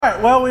All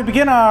right, well, we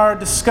begin our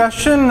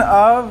discussion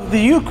of the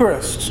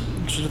Eucharist,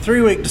 which is a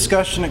 3-week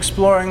discussion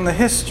exploring the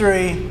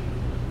history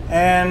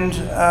and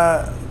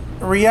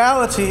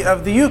reality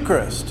of the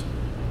Eucharist.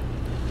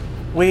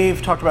 We've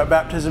talked about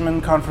baptism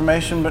and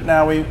confirmation, but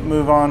now we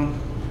move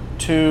on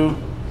to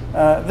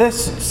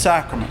this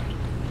sacrament.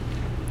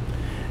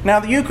 Now,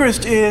 the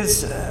Eucharist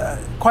is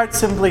quite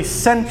simply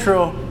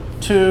central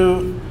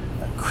to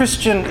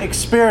Christian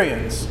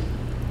experience.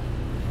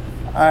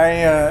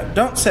 I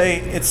don't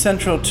say it's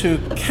central to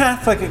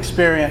Catholic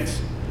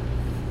experience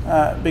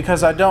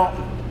because I don't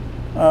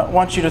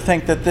want you to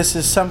think that this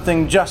is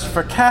something just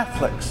for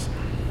Catholics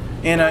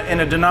in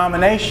a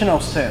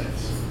denominational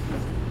sense.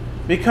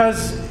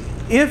 Because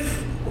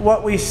if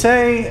what we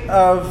say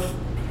of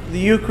the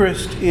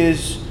Eucharist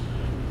is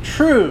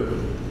true,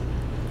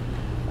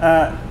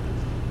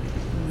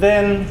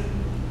 then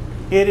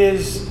it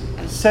is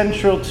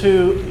central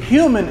to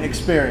human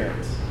experience.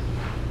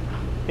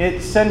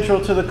 It's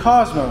central to the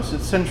cosmos,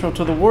 it's central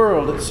to the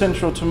world, it's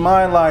central to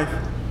my life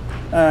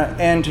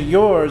and to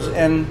yours,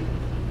 and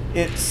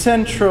it's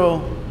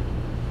central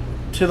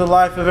to the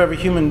life of every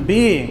human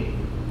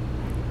being,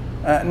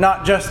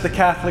 not just the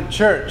Catholic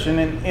Church in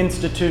an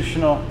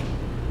institutional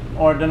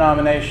or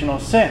denominational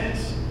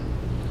sense.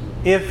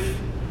 If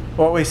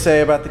what we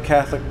say about the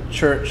Catholic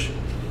Church,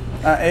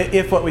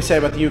 if what we say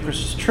about the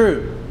Eucharist is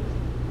true,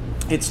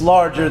 it's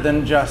larger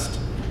than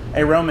just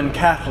a Roman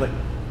Catholic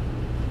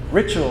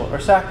ritual or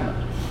sacrament.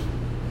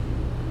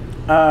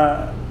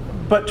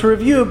 But to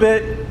review a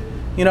bit,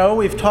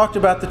 we've talked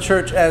about the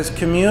church as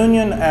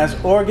communion,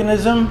 as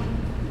organism,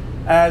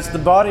 as the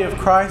body of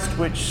Christ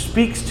which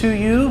speaks to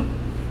you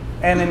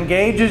and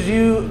engages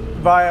you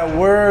via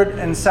word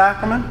and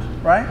sacrament,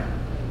 right?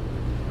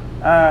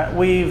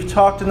 We've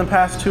talked in the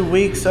past 2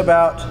 weeks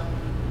about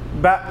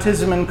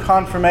baptism and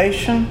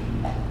confirmation,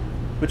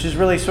 which is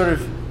really sort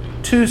of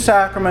two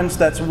sacraments,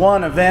 that's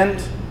one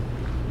event.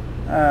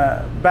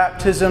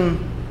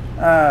 Baptism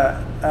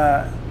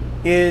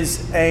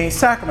is a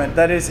sacrament.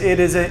 That is, it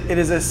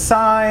is a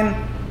sign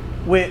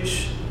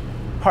which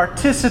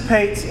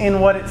participates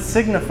in what it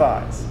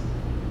signifies,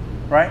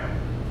 right?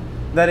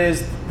 That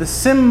is, the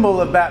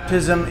symbol of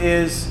baptism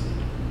is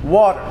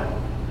water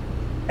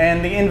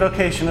and the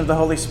invocation of the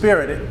Holy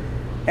Spirit.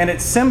 And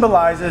it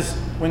symbolizes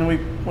when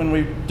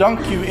we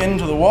dunk you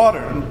into the water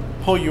and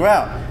pull you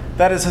out.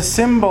 That is a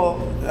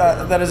symbol.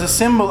 That is a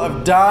symbol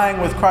of dying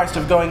with Christ,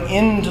 of going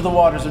into the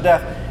waters of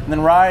death and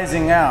then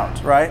rising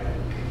out, right?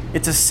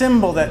 It's a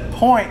symbol that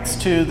points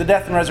to the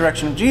death and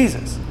resurrection of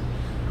Jesus.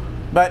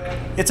 But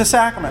it's a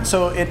sacrament,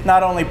 so it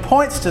not only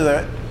points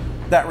to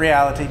that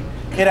reality,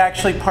 it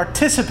actually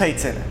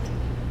participates in it.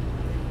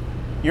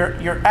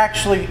 You're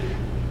actually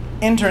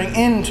entering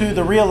into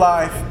the real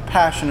life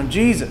passion of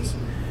Jesus.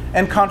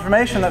 And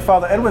confirmation that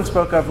Father Edwin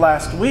spoke of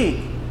last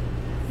week,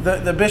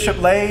 the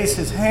bishop lays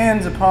his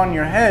hands upon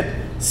your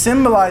head,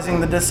 symbolizing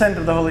the descent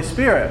of the Holy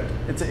Spirit.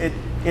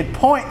 It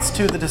points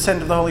to the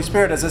descent of the Holy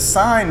Spirit as a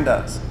sign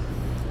does.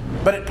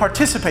 But it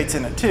participates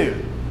in it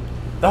too.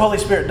 The Holy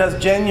Spirit does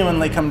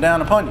genuinely come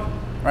down upon you,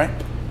 right?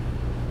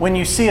 When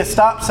you see a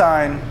stop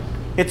sign,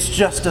 it's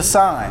just a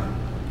sign.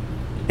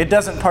 It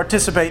doesn't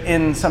participate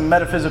in some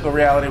metaphysical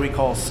reality we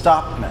call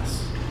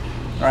stopness,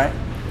 right?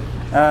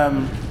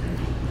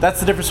 That's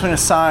the difference between a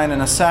sign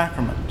and a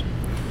sacrament.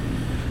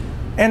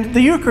 And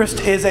the Eucharist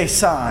is a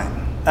sign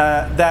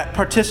that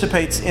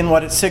participates in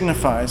what it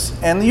signifies.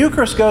 And the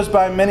Eucharist goes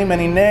by many,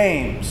 many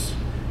names.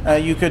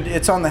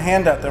 It's on the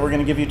handout that we're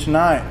going to give you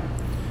tonight.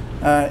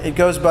 It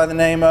goes by the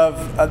name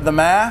of the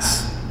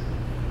Mass,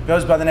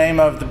 goes by the name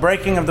of the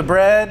breaking of the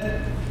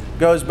bread,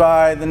 goes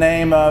by the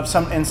name of,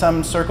 in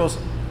some circles,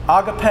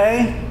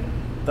 agape,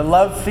 the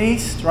love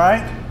feast,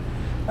 right?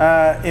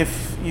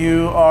 If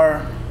you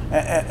are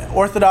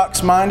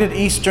Orthodox-minded,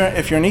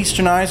 if you're an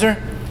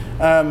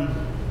Easternizer,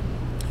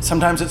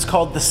 sometimes it's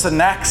called the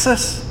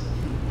synaxis,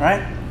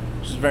 right?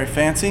 Which is very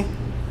fancy.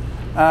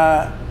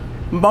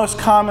 Most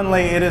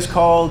commonly it is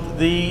called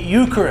the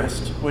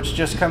Eucharist, which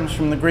just comes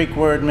from the Greek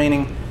word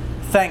meaning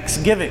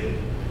thanksgiving,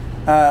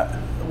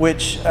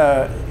 which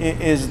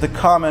is the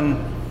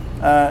common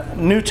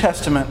New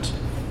Testament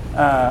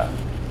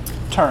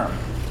term.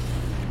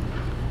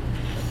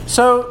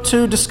 So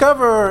to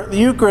discover the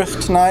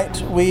Eucharist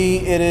tonight,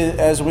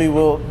 as we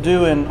will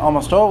do in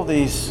almost all of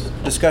these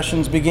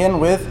discussions,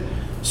 begin with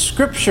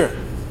Scripture.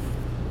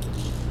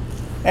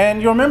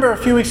 And you'll remember a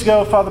few weeks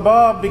ago, Father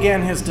Bob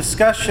began his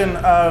discussion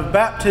of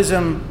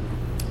baptism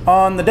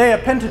on the day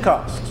of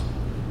Pentecost,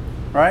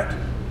 right?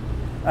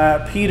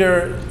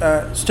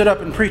 Peter stood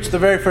up and preached the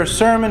very first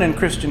sermon in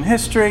Christian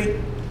history,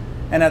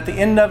 and at the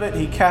end of it,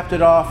 he capped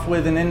it off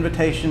with an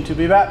invitation to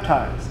be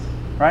baptized,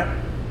 right?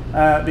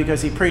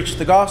 Because he preached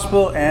the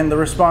gospel, and the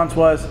response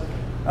was,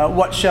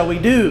 what shall we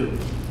do?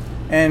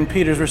 And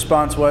Peter's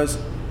response was,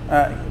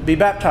 be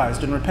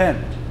baptized and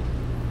repent.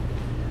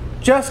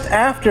 Just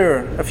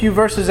a few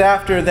verses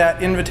after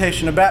that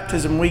invitation of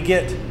baptism, we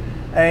get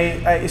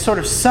a sort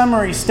of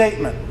summary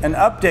statement, an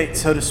update,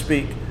 so to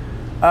speak,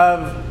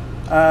 of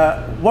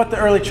what the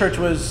early church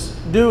was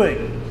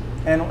doing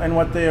and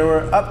what they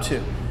were up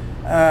to.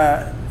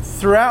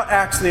 Throughout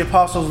Acts, the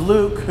Apostles,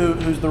 Luke,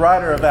 who's the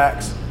writer of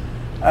Acts,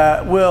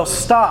 will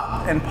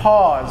stop and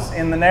pause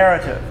in the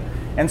narrative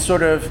and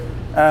sort of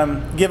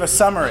give a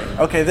summary.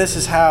 Okay, this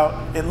is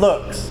how it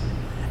looks.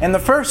 And the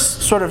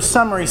first sort of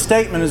summary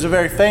statement is a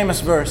very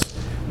famous verse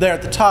there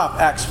at the top,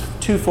 Acts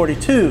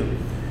 2:42,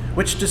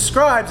 which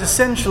describes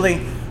essentially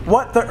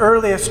what the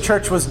earliest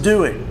church was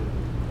doing.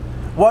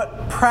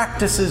 What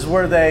practices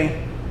were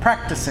they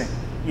practicing,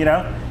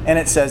 And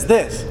it says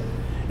this: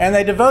 "And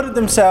they devoted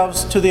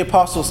themselves to the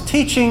apostles'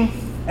 teaching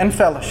and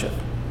fellowship,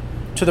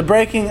 to the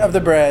breaking of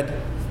the bread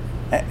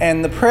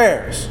and the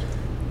prayers."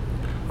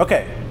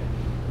 Okay,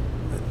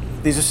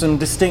 these are some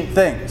distinct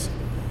things.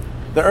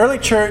 The early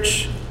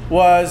church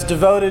was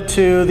devoted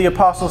to the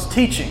apostles'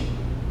 teaching,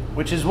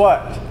 which is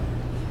what?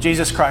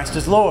 Jesus Christ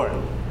is Lord.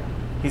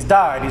 He's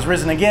died, He's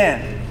risen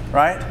again,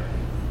 right?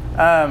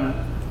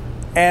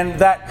 And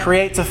that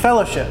creates a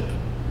fellowship,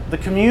 the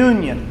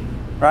communion,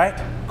 right?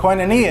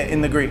 Koinonia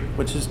in the Greek,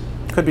 which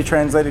could be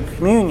translated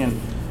communion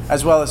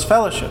as well as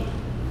fellowship.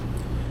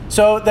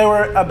 So they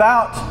were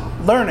about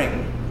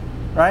learning,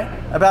 right?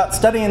 About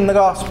studying the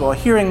gospel,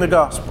 hearing the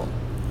gospel.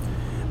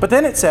 But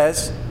then it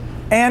says,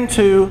 and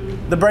to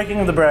the breaking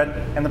of the bread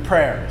and the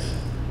prayers.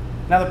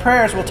 Now the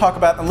prayers we'll talk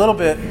about a little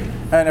bit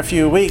in a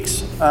few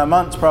weeks,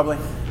 months probably.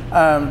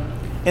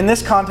 In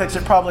this context,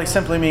 it probably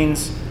simply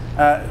means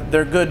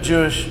they're good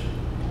Jewish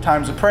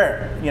times of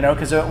prayer,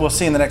 because we'll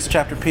see in the next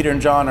chapter Peter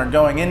and John are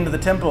going into the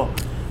temple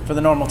for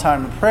the normal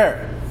time of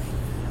prayer.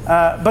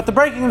 But the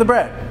breaking of the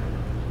bread,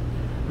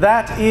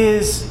 that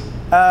is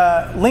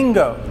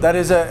lingo. That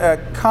is a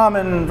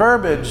common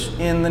verbiage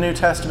in the New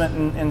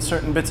Testament in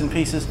certain bits and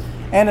pieces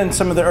and in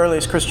some of the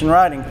earliest Christian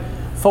writing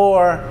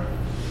for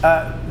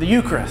the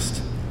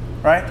Eucharist,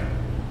 right?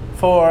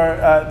 For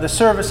the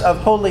service of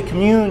Holy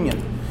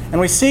Communion. And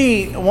we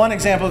see one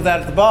example of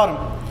that at the bottom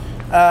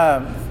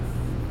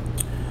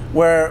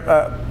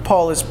where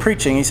Paul is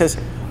preaching. He says,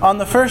 "On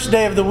the first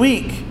day of the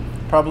week,"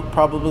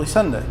 probably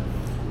Sunday,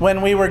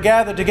 "when we were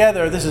gathered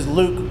together," this is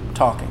Luke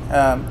talking,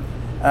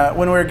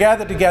 "when we were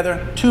gathered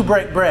together to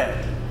break bread,"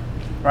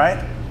 right?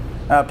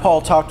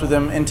 Paul talked with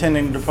them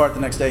intending to depart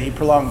the next day. He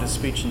prolonged his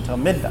speech until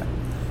midnight.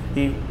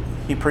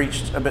 He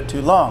preached a bit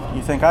too long.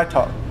 You think I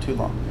talked too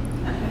long.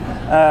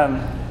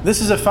 This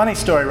is a funny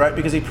story, right?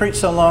 Because he preached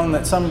so long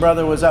that some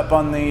brother was up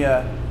on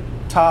the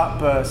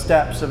top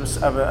steps of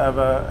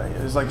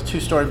it was like a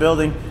 2-story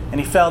building, and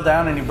he fell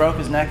down and he broke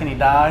his neck and he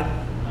died.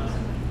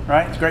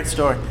 Right? It's a great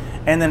story.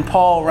 And then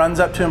Paul runs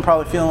up to him,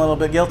 probably feeling a little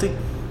bit guilty,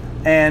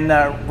 and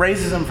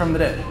raises him from the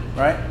dead.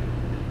 Right?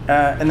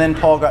 And then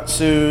Paul got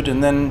sued,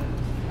 and then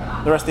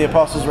the rest of the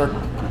apostles were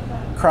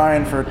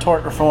crying for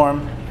tort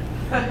reform,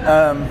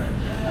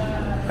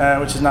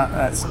 which is not,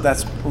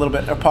 that's a little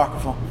bit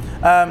apocryphal.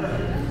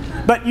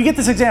 But you get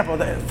this example.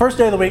 The first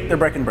day of the week, they're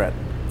breaking bread,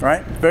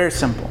 right? Very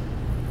simple.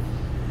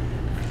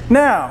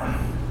 Now,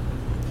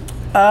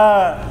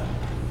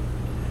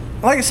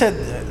 like I said,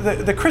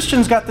 the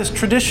Christians got this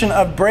tradition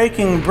of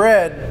breaking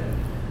bread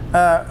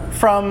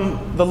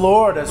from the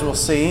Lord, as we'll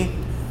see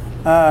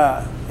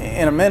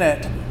in a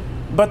minute.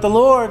 But the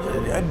Lord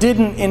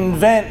didn't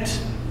invent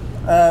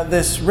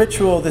this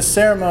ritual, this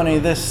ceremony,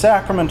 this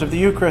sacrament of the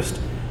Eucharist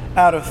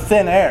out of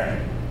thin air.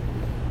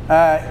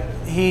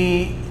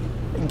 He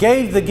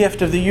gave the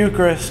gift of the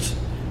Eucharist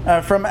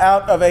from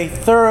out of a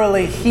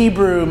thoroughly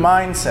Hebrew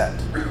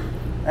mindset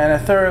and a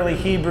thoroughly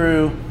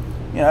Hebrew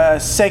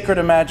sacred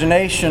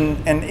imagination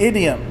and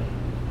idiom.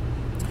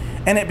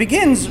 And it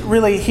begins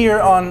really here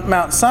on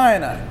Mount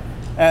Sinai.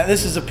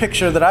 This is a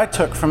picture that I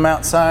took from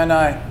Mount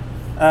Sinai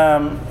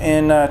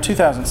in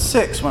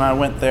 2006 when I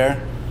went there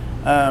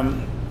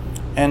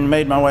and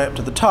made my way up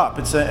to the top.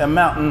 It's a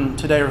mountain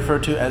today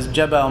referred to as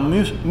Jebel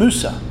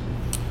Musa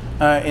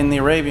in the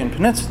Arabian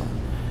Peninsula,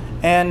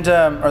 and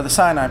or the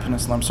Sinai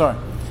Peninsula, I'm sorry.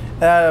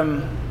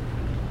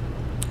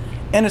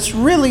 And it's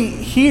really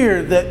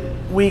here that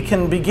we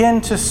can begin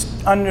to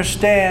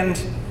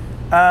understand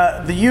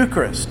the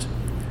Eucharist.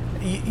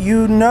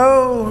 You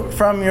know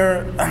from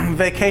your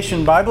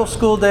vacation Bible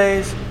school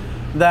days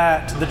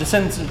that the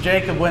descendants of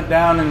Jacob went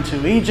down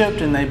into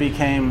Egypt and they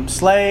became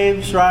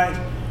slaves, right?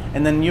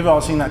 And then you've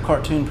all seen that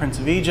cartoon, Prince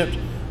of Egypt.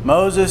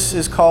 Moses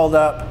is called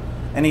up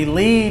and he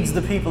leads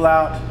the people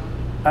out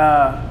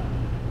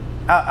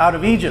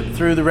of Egypt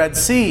through the Red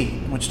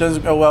Sea, which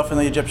doesn't go well for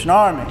the Egyptian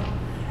army.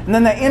 And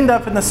then they end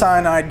up in the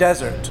Sinai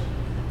desert.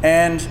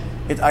 And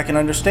I can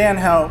understand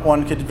how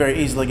one could very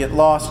easily get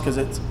lost because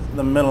it's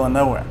the middle of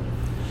nowhere.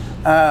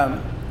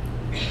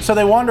 So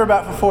they wander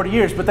about for 40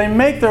 years, but they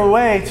make their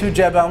way to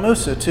Jebel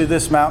Musa, to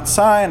this Mount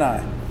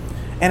Sinai.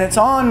 And it's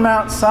on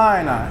Mount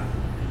Sinai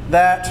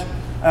that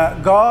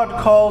God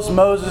calls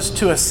Moses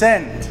to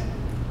ascend.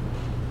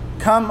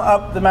 Come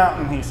up the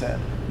mountain, he said.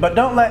 But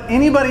don't let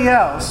anybody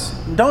else,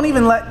 don't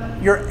even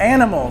let your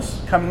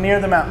animals come near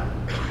the mountain.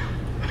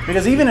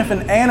 Because even if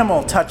an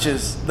animal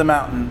touches the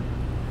mountain,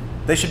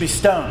 they should be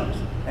stoned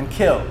and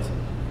killed,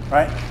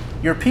 right?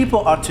 Your people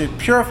ought to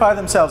purify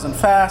themselves and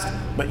fast,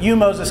 but you,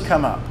 Moses,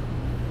 come up.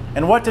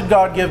 And what did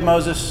God give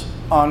Moses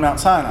on Mount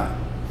Sinai.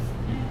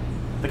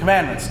 The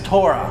commandments,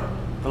 Torah,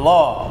 the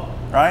law,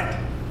 right?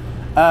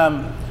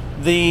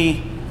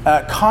 The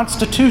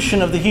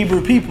constitution of the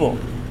Hebrew people.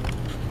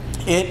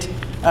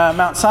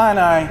 Mount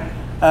Sinai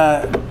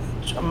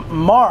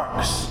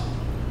marks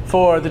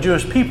for the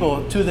Jewish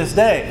people to this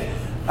day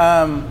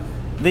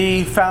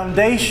the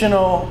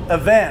foundational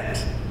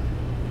event.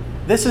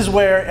 This is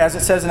where, as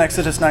it says in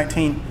Exodus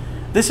 19,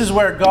 this is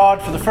where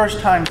God for the first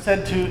time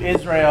said to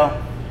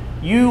Israel,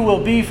 "You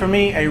will be for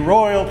me a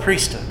royal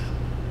priesthood."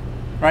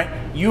 Right?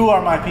 You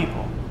are my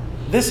people.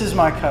 This is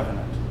my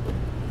covenant.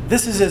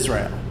 This is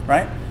Israel,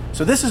 right?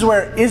 So this is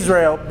where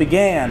Israel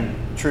began,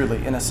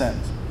 truly, in a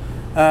sense,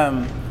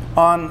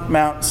 on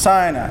Mount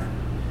Sinai.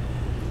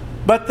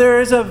 But there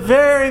is a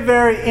very,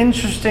 very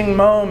interesting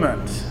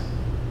moment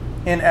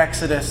in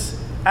Exodus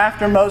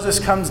after Moses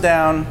comes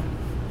down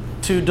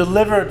to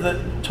deliver the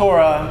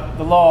Torah,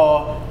 the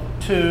law,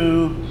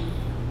 to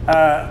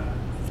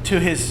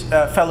his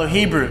fellow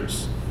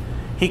Hebrews.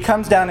 He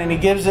comes down and he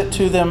gives it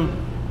to them,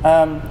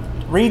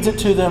 reads it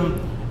to them,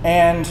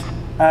 and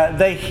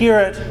they hear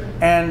it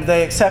and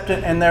they accept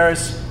it, and there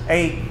is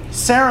a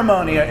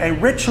ceremony, a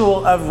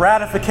ritual of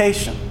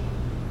ratification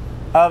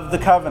of the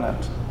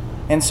covenant.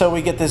 And so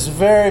we get this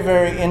very,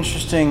 very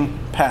interesting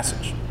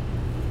passage.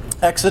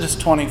 Exodus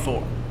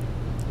 24.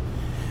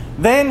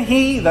 Then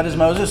he, that is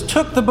Moses,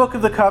 took the book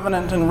of the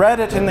covenant and read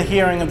it in the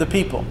hearing of the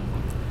people.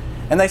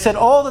 And they said,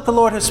 "All that the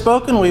Lord has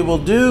spoken we will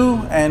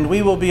do, and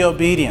we will be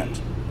obedient."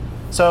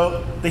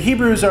 So the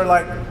Hebrews are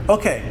like,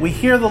 okay, we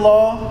hear the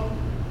law,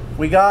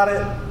 we got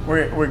it,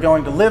 we're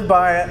going to live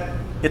by it,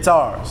 it's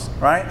ours,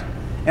 right?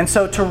 And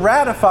so to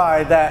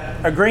ratify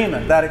that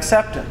agreement, that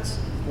acceptance,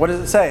 what does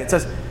it say? It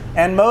says,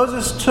 "And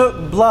Moses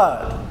took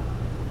blood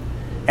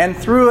and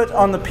threw it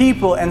on the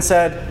people and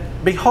said,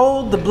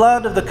 'Behold the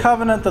blood of the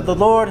covenant that the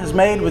Lord has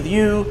made with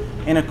you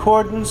in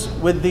accordance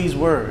with these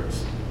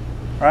words.'"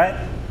 Right?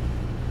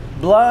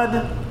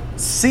 Blood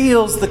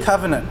seals the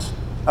covenant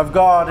of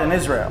God and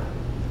Israel,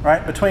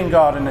 right? Between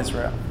God and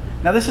Israel.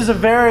 Now this is a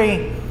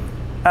very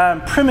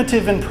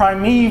primitive and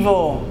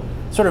primeval,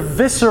 sort of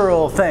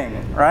visceral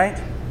thing, right?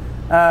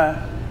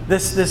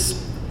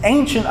 This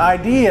ancient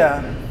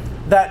idea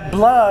that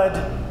blood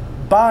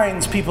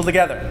binds people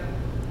together,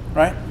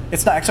 right?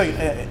 It's not actually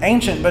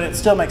ancient, but it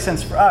still makes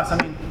sense for us. I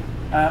mean,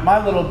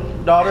 my little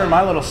daughter and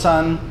my little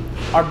son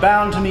are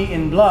bound to me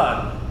in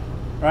blood,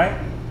 right?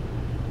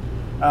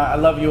 I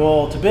love you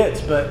all to bits,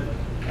 but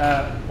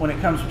when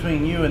it comes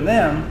between you and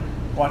them,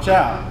 watch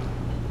out,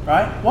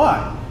 right?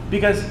 Why?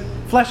 Because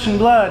flesh and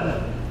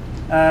blood,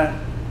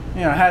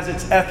 has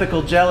its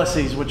ethical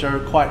jealousies, which are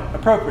quite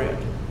appropriate,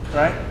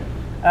 right?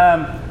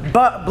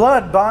 But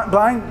blood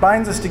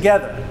binds us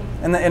together,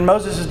 and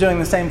Moses is doing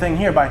the same thing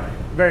here by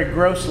very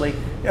grossly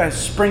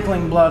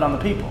sprinkling blood on the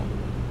people,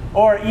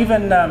 or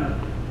even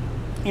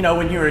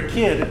when you were a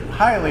kid,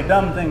 highly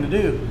dumb thing to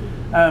do.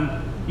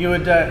 You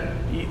would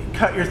you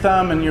cut your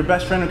thumb, and your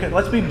best friend would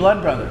let's be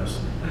blood brothers,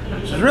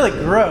 which is really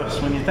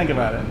gross when you think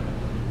about it,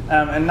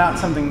 and not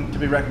something to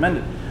be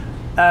recommended.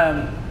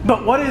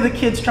 But what are the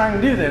kids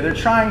trying to do there? They're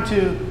trying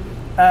to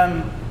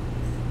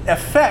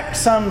affect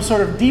some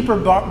sort of deeper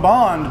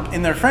bond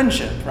in their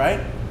friendship, right?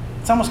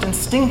 It's almost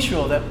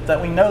instinctual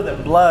that we know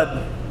that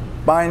blood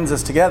binds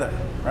us together,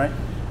 right?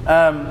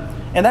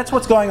 And that's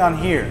what's going on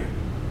here.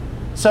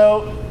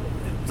 So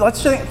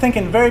let's think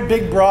in very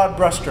big, broad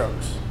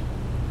brushstrokes.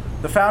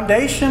 The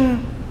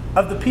foundation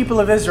of the people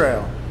of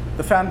Israel,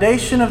 the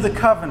foundation of the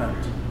covenant,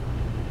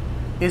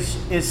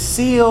 is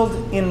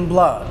sealed in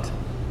blood,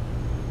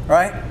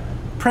 right?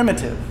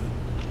 Primitive,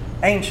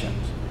 ancient.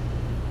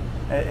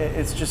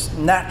 It's just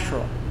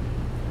natural.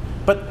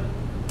 But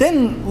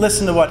then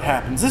listen to what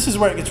happens. This is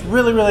where it gets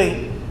really,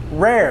 really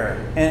rare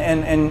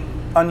and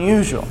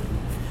unusual.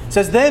 It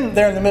says, then,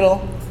 there in the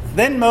middle,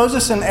 then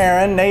Moses and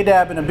Aaron,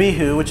 Nadab and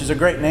Abihu, which is a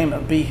great name,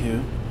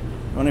 Abihu.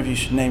 One of you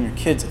should name your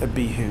kids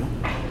Abihu.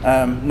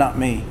 Not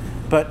me.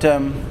 But,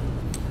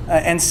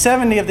 and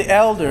 70 of the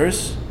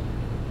elders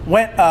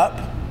went up,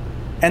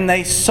 and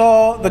they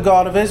saw the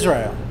God of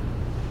Israel.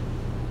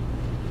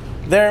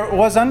 There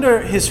was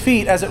under his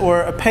feet, as it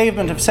were, a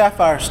pavement of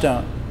sapphire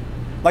stone,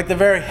 like the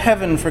very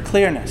heaven for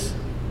clearness.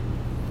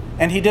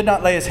 And he did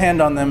not lay his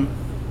hand on them,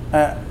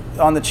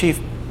 on the chief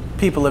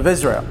people of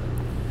Israel.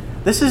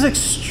 This is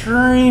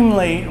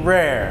extremely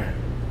rare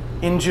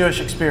in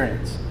Jewish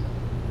experience.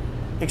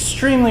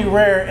 Extremely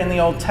rare in the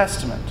Old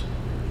Testament.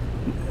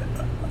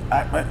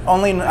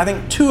 Only in, I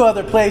think, 2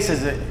 other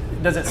places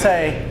does it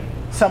say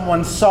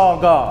someone saw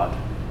God.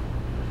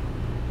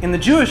 In the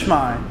Jewish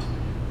mind,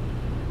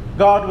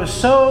 God was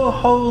so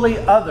wholly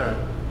other,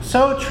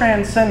 so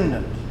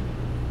transcendent,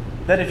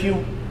 that if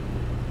you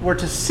were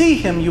to see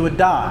him, you would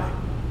die.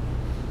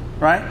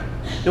 Right?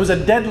 It was a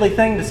deadly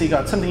thing to see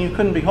God, something you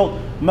couldn't behold.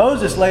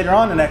 Moses, later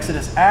on in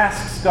Exodus,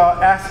 asks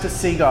to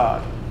see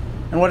God.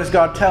 And what does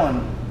God tell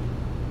him?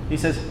 He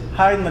says,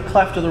 hide in the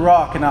cleft of the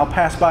rock and I'll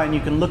pass by and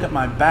you can look at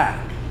my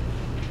back.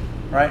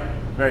 Right?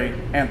 Very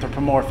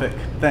anthropomorphic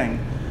thing.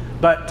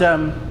 But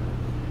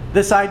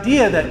this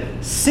idea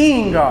that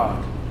seeing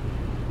God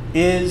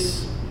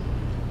is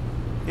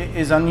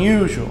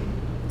unusual.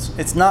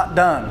 It's not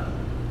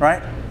done,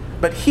 right?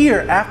 But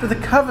here, after the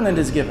covenant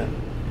is given,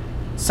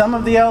 some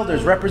of the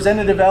elders,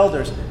 representative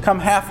elders, come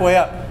halfway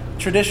up,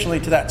 traditionally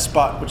to that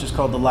spot, which is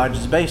called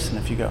Elijah's Basin,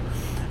 if you go.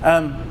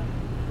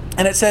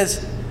 And it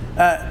says,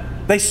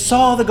 they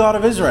saw the God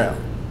of Israel.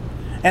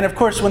 And of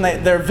course, when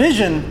their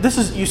vision,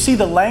 you see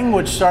the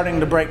language starting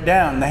to break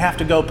down. They have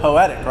to go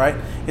poetic, right?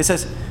 It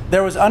says,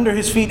 there was under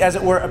his feet, as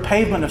it were, a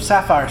pavement of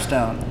sapphire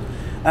stone,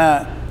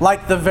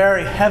 like the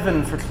very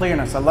heaven for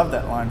clearness. I love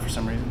that line for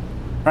some reason,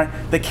 right?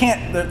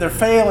 They're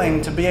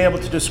failing to be able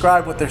to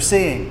describe what they're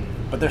seeing,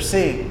 but they're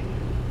seeing,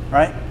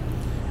 right?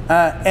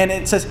 And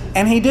it says,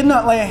 and he did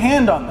not lay a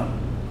hand on them.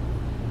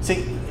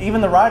 See,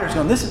 even the writer's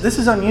going, this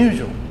is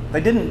unusual. They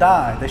didn't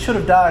die. They should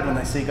have died when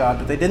they see God,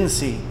 but they didn't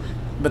see.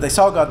 But they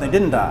saw God and they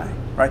didn't die,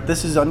 right?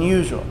 This is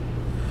unusual.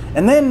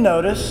 And then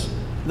notice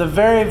the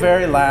very,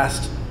 very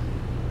last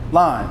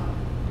line.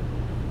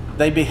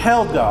 They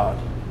beheld God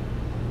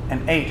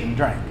and ate and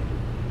drank.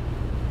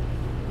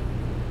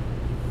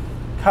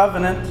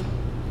 Covenant,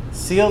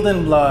 sealed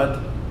in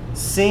blood,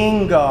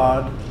 seeing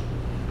God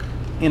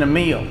in a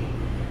meal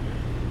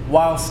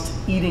whilst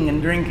eating and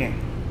drinking,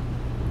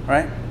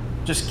 right?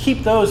 Just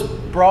keep those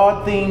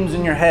broad themes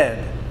in your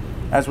head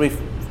as we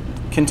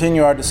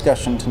continue our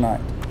discussion tonight.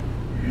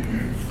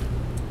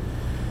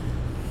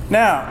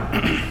 Now,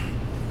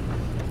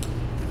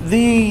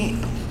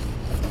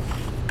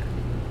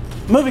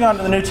 moving on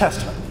to the New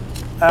Testament.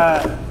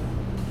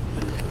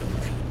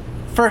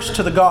 First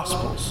to the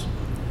Gospels.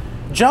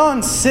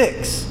 John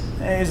 6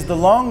 is the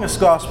longest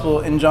Gospel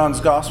in John's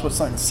Gospel.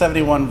 It's like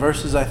 71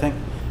 verses, I think.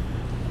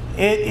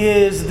 It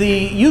is the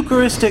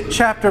Eucharistic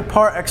chapter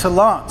par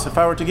excellence. If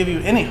I were to give you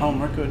any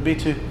homework, it would be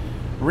to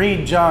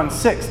read John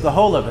 6, the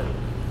whole of it.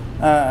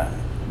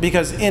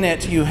 Because in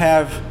it you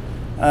have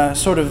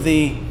sort of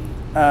the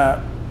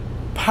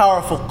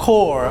powerful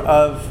core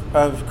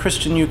of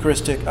Christian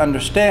Eucharistic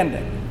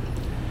understanding.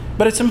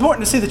 But it's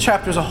important to see the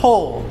chapter as a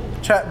whole.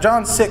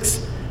 John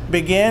 6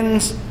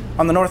 begins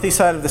on the northeast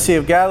side of the Sea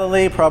of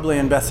Galilee, probably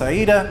in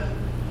Bethsaida,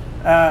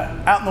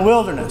 out in the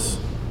wilderness.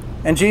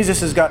 And Jesus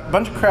has got a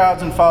bunch of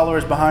crowds and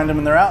followers behind him,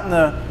 and they're out in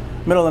the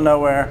middle of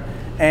nowhere,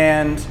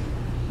 and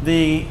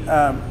the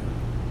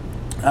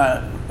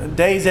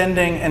day's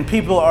ending, and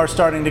people are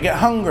starting to get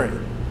hungry.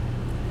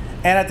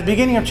 And at the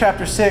beginning of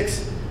chapter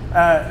 6,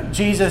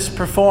 Jesus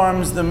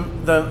performs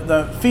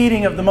the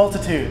feeding of the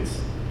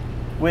multitudes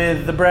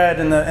with the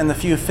bread and the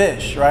few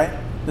fish, right?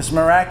 This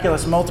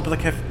miraculous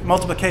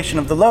multiplication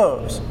of the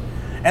loaves.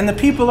 And the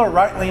people are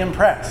rightly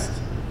impressed.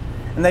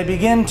 And they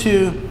begin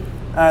to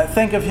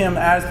think of him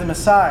as the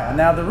Messiah.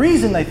 Now, the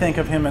reason they think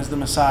of him as the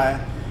Messiah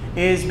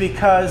is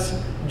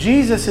because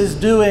Jesus is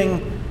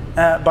doing,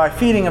 by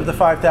feeding of the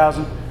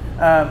 5,000,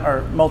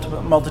 or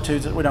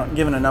multitudes, we don't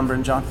given a number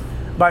in John,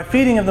 by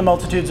feeding of the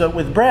multitudes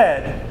with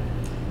bread,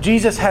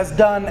 Jesus has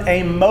done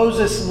a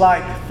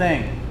Moses-like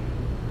thing,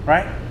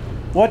 right?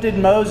 What did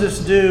Moses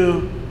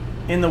do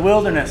in the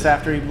wilderness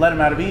after he led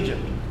them out of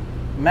Egypt?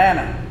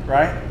 Manna,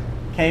 right?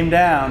 Came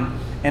down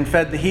and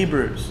fed the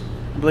Hebrews.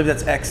 I believe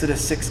that's Exodus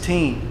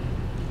 16.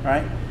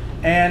 Right?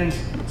 And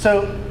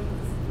so,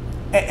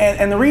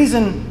 and the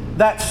reason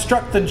that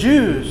struck the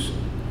Jews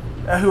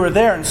who were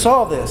there and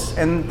saw this,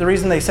 and the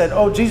reason they said,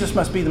 oh, Jesus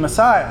must be the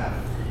Messiah,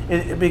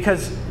 is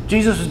because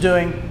Jesus was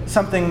doing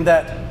something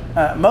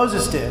that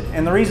Moses did.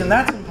 And the reason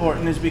that's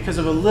important is because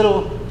of a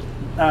little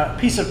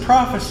piece of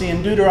prophecy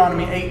in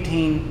Deuteronomy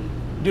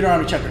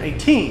chapter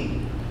 18,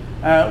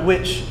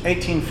 which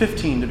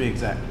 18:15 to be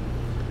exact.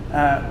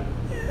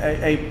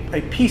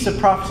 A piece of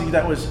prophecy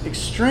that was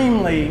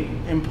extremely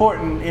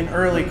important in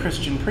early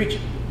Christian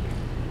preaching.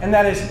 And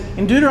that is,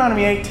 in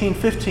Deuteronomy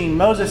 18:15,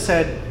 Moses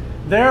said,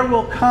 there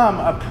will come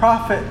a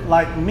prophet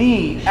like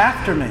me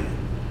after me,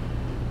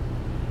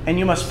 and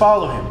you must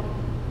follow him.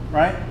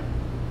 Right?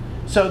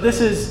 So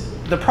this is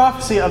the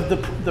prophecy of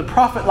the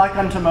prophet like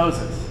unto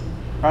Moses.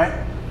 Right?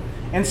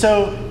 And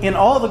so in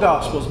all the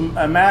Gospels,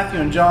 Matthew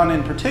and John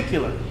in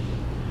particular,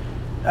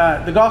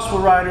 the Gospel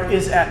writer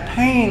is at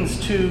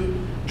pains to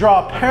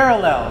draw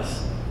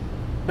parallels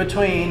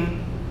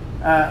between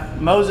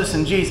Moses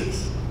and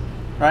Jesus,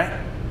 right?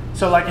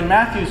 So like in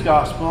Matthew's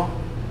Gospel,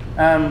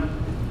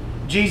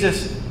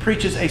 Jesus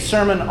preaches a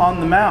Sermon on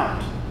the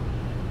Mount,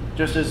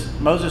 just as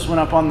Moses went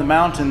up on the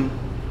mountain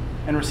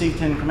and received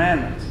 10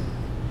 commandments.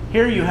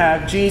 Here you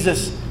have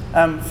Jesus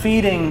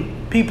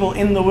feeding people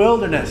in the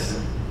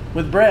wilderness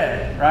with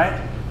bread,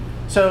 right?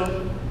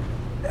 So,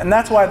 and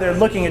that's why they're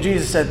looking at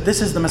Jesus and said,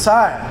 this is the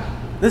Messiah.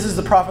 This is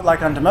the prophet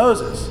like unto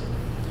Moses.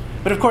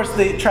 But of course,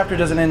 the chapter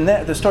doesn't end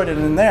there. The story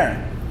doesn't end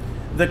there.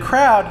 The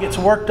crowd gets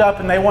worked up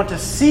and they want to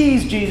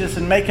seize Jesus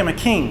and make him a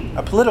king,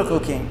 a political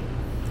king.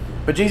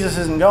 But Jesus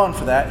isn't going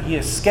for that. He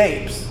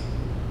escapes.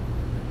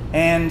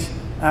 And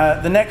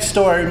the next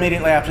story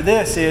immediately after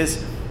this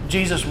is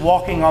Jesus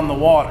walking on the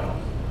water,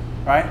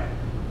 right?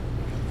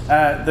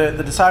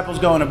 The disciples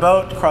go in a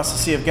boat across the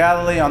Sea of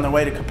Galilee on their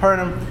way to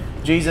Capernaum.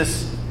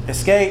 Jesus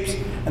escapes.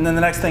 And then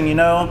the next thing you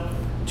know,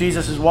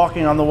 Jesus is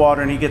walking on the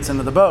water and he gets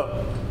into the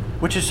boat.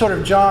 which is sort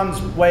of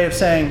John's way of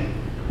saying,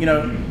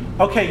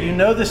 okay, you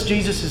know this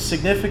Jesus is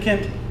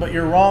significant, but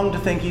you're wrong to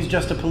think he's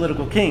just a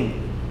political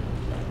king.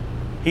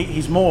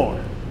 He's more,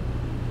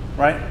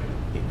 right?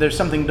 There's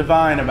something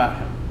divine about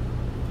him.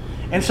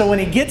 And so when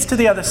he gets to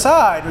the other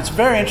side, it's a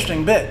very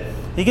interesting bit.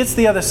 He gets to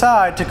the other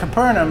side to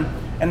Capernaum,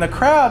 and the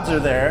crowds are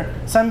there,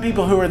 some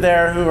people who are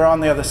there who are on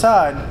the other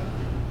side,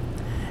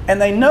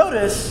 and they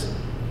notice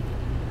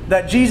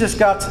that Jesus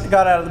got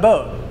out of the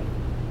boat.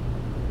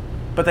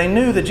 But they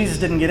knew that Jesus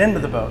didn't get into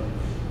the boat.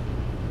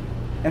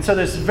 And so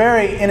there's a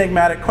very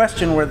enigmatic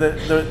question where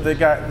the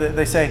guy,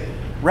 they say,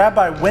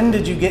 Rabbi, when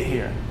did you get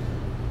here?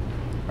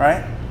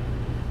 Right?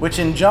 Which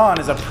in John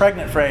is a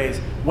pregnant phrase.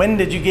 When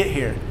did you get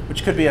here?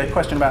 Which could be a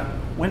question about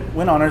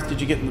when on earth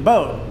did you get in the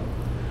boat?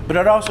 But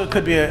it also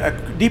could be a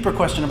deeper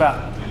question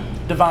about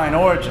divine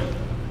origin.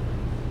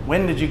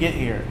 When did you get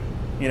here?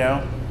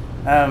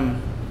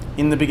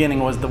 In the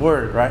beginning was the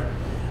Word, right?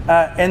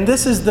 And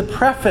this is the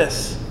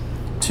preface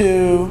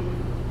to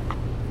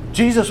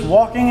Jesus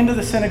walking into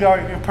the synagogue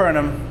at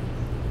Capernaum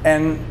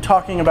and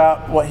talking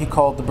about what he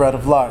called the bread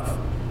of life.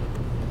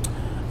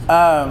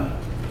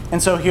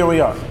 And so here we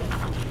are.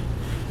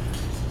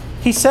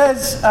 He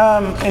says,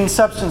 in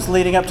substance,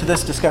 leading up to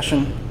this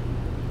discussion,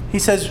 he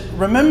says,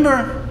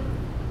 remember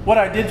what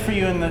I did for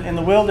you in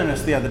the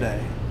wilderness the other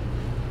day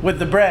with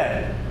the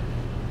bread.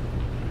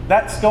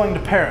 That's going to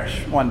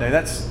perish one day.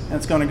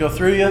 That's going to go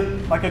through you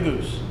like a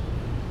goose.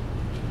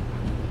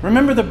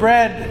 Remember the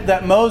bread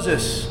that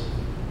Moses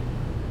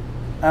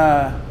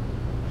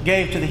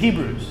gave to the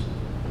Hebrews.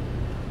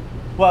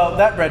 Well,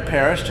 that bread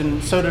perished,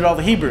 and so did all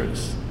the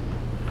Hebrews.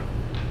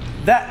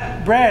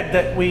 That bread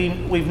that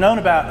we've known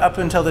about up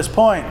until this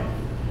point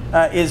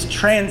is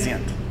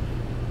transient.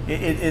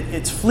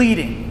 It's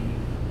fleeting.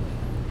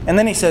 And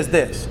then he says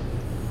this,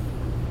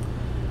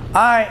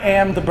 I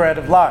am the bread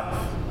of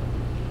life.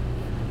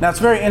 Now it's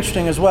very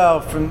interesting as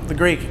well from the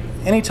Greek.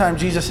 Anytime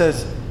Jesus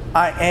says,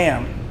 I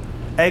am,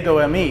 ego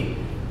eimi,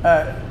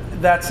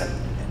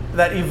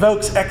 that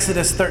evokes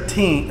Exodus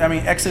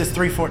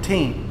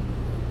 3:14,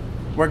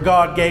 where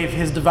God gave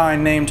his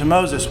divine name to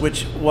Moses,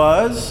 which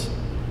was,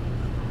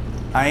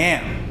 I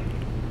am,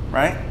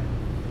 right?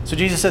 So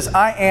Jesus says,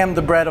 I am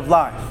the bread of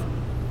life.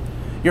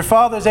 Your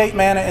fathers ate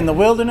manna in the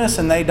wilderness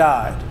and they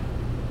died.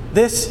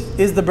 This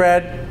is the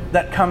bread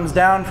that comes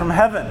down from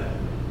heaven.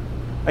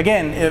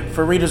 Again,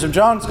 for readers of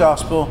John's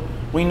Gospel,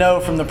 we know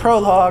from the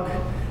prologue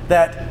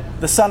that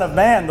the Son of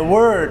Man, the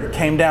Word,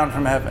 came down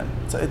from heaven.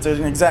 So it's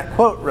an exact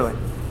quote, really.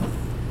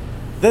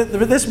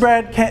 This is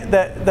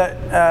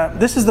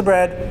the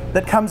bread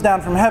that comes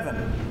down from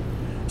heaven,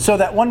 so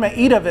that one may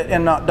eat of it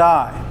and not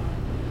die.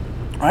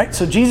 Right?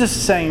 So Jesus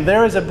is saying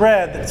there is a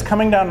bread that's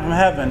coming down from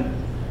heaven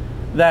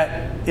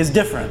that is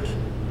different,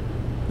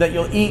 that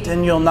you'll eat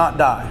and you'll not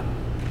die.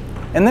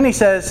 And then he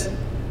says,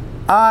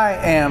 I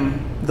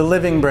am the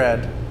living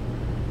bread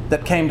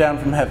that came down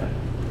from heaven.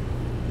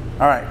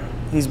 All right,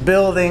 he's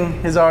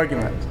building his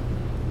argument.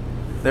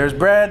 There's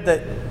bread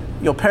that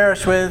you'll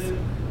perish with.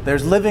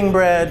 There's living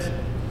bread.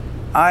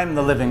 I'm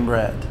the living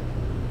bread.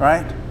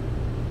 Right?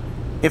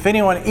 If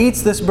anyone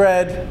eats this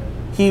bread,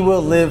 he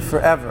will live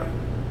forever.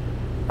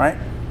 Right?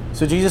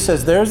 So Jesus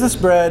says, there's this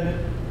bread,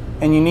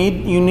 and you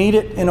need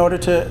it in order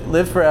to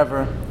live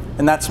forever,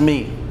 and that's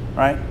me.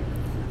 Right?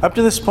 Up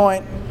to this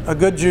point, a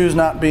good Jew's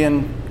not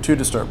being too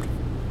disturbed.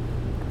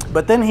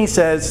 But then he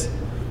says,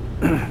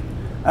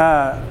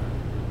 the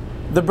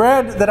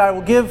bread that I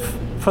will give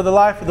for the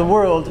life of the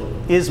world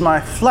is my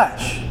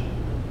flesh.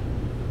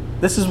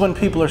 This is when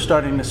people are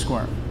starting to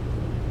squirm,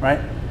 right?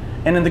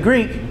 And in the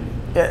Greek,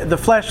 the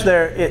flesh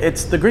there,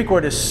 the Greek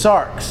word is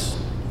sarx,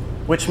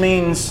 which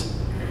means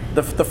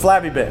the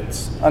flabby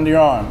bits under your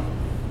arm.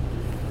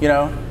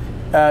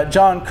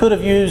 John could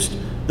have used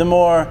the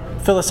more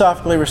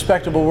philosophically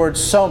respectable word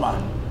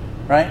soma,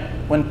 right?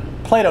 When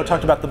Plato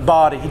talked about the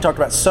body, he talked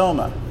about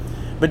soma.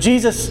 But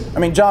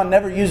John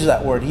never uses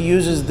that word. He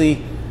uses the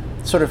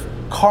sort of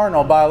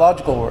carnal,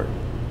 biological word.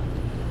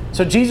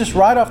 So Jesus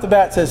right off the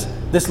bat says,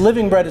 this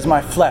living bread is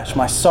my flesh,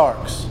 my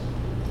sarx,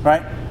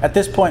 right? At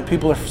this point,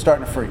 people are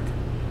starting to freak,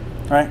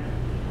 right?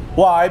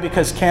 Why?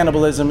 Because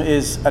cannibalism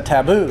is a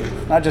taboo,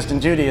 not just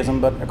in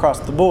Judaism, but across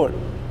the board.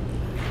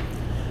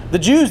 The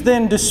Jews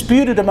then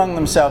disputed among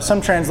themselves. Some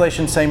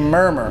translations say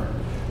murmur,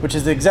 which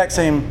is the exact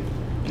same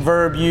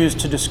verb used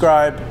to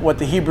describe what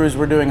the Hebrews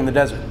were doing in the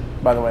desert,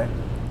 by the way.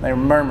 They were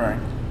murmuring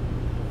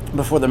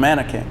before the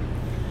manna came.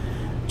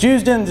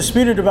 Jews then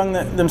disputed among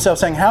themselves,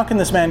 saying, how can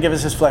this man give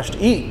us his flesh to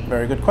eat?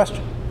 Very good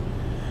question.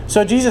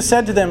 So Jesus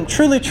said to them,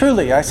 truly,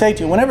 truly, I say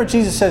to you, whenever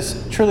Jesus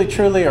says truly,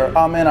 truly, or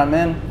amen,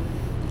 amen,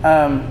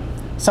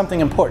 something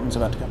important is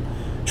about to come.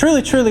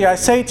 Truly, truly, I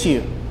say to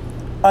you,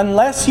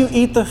 unless you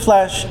eat the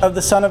flesh of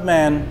the Son of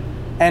Man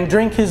and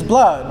drink his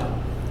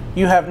blood,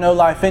 you have no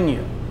life in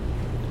you.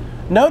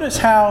 Notice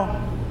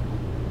how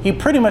he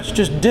pretty much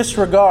just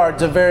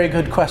disregards a very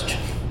good question.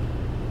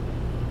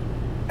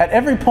 At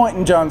every point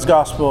in John's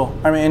Gospel,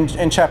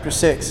 in chapter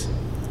 6,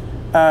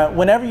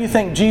 whenever you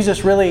think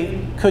Jesus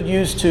really could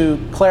use to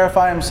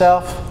clarify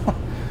himself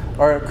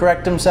or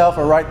correct himself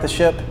or right the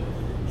ship,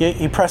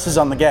 he presses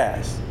on the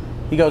gas.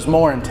 He goes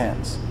more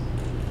intense.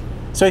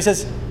 So he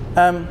says,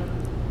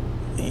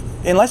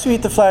 unless you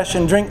eat the flesh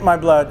and drink my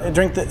blood,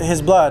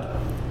 his blood,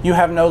 you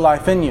have no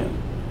life in you.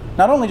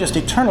 Not only just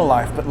eternal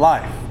life, but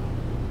life,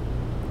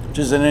 which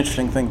is an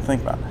interesting thing to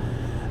think about.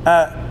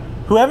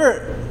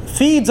 Whoever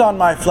feeds on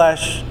my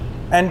flesh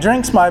and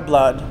drinks my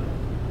blood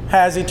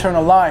has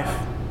eternal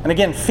life. And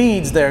again,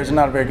 feeds there is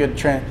not a very good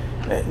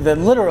the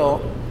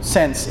literal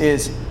sense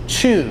is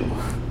chew,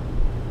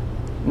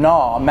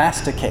 gnaw,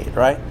 masticate,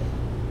 right?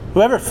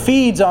 Whoever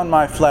feeds on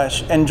my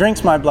flesh and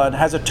drinks my blood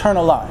has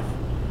eternal life.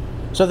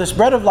 So this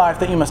bread of life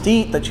that you must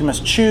eat, that you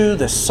must chew,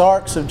 this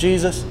sarx of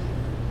Jesus,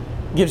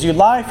 gives you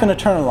life and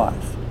eternal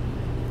life.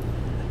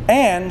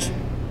 And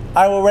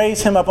I will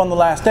raise him up on the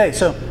last day.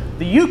 So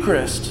the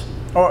Eucharist,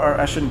 or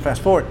I shouldn't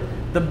fast forward,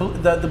 the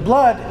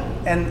blood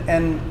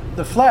and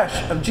the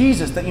flesh of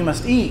Jesus that you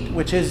must eat,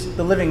 which is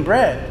the living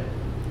bread,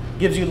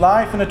 gives you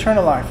life and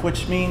eternal life,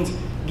 which means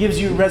gives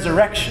you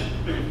resurrection.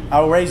 I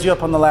will raise you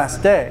up on the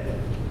last day.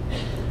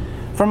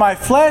 For my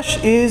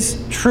flesh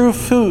is true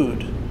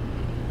food.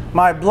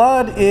 My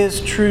blood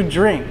is true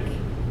drink.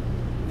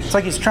 It's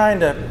like he's trying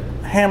to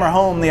hammer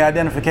home the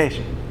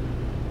identification,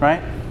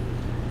 right?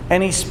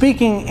 And he's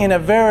speaking in a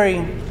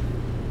very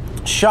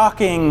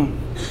shocking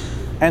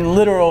and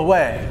literal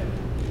way.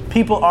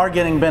 People are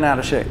getting bent out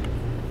of shape.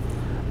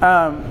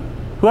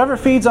 Whoever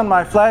feeds on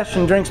my flesh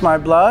and drinks my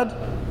blood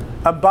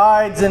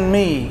abides in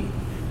me,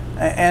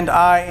 and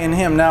I in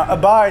him. Now,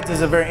 abides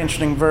is a very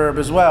interesting verb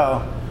as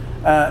well.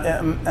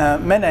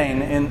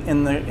 Menein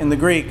in the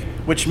Greek,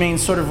 which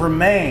means sort of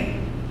remain.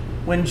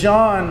 When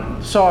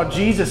John saw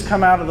Jesus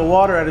come out of the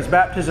water at his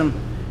baptism,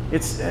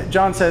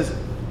 John says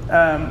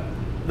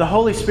the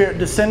Holy Spirit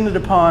descended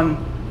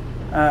upon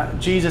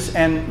Jesus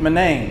and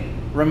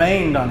menein,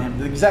 remained on him.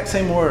 The exact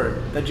same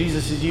word that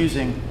Jesus is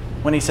using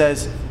when he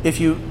says, if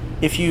you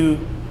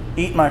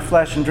eat my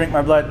flesh and drink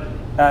my blood,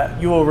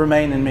 you will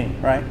remain in me,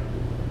 right?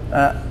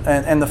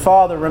 And the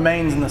Father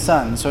remains in the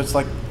Son. So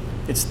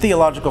it's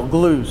theological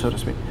glue, so to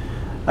speak.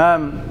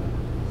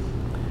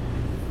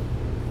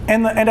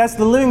 And as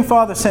the living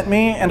Father sent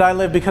me, and I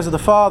live because of the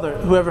Father,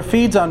 whoever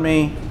feeds on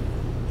me,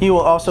 he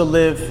will also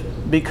live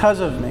because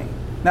of me.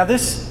 Now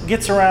this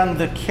gets around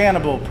the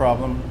cannibal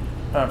problem,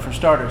 for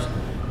starters,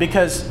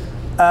 because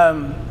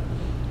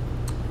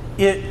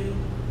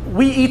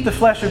we eat the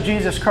flesh of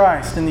Jesus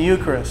Christ in the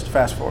Eucharist,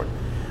 fast forward,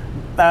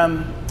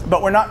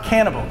 but we're not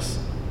cannibals.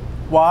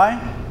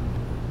 Why?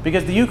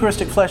 Because the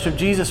Eucharistic flesh of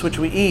Jesus which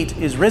we eat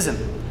is risen.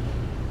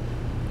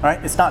 Right?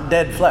 It's not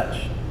dead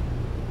flesh.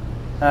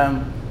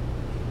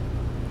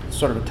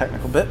 Sort of a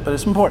technical bit, but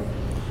it's important.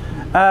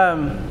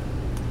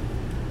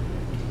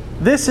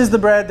 This is the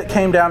bread that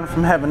came down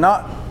from heaven,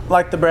 not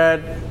like the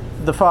bread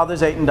the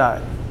fathers ate and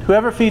died.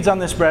 Whoever feeds on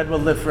this bread will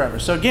live forever.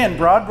 So again,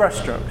 broad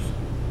brushstrokes.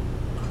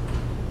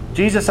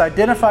 Jesus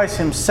identifies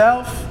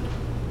himself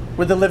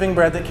with the living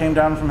bread that came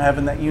down from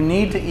heaven that you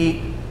need to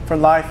eat for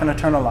life and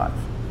eternal life.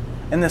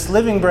 And this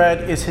living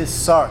bread is his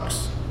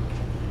sarx,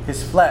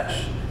 his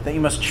flesh that you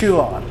must chew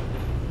on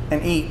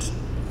and eat,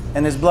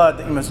 and his blood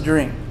that you must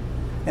drink.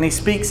 And he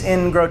speaks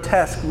in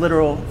grotesque,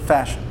 literal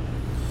fashion.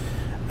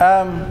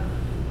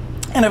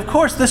 And of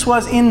course, this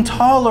was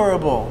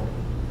intolerable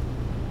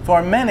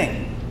for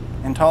many.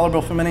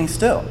 Intolerable for many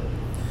still.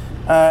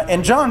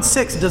 And John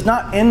 6 does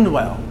not end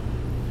well.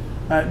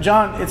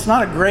 It's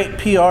not a great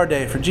PR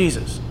day for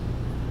Jesus.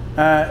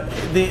 At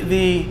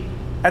the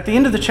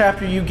end of the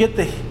chapter, you get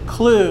the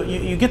clue,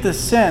 you get the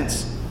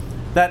sense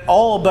that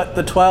all but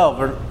the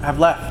 12 have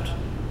left.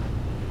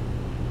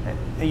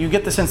 You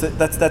get the sense that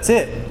that's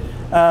it.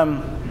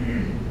 And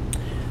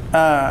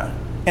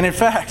in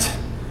fact,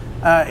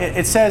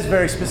 it says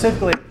very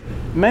specifically,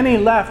 many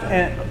left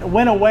and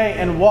went away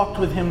and walked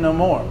with him no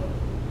more.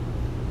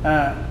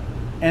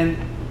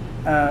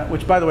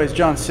 Which, by the way, is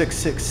John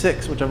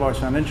 6:6, which I've always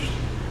found interesting.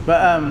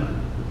 But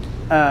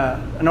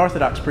an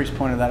Orthodox priest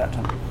pointed that out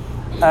to me.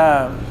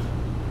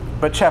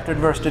 But chapter and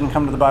verse didn't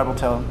come to the Bible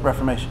till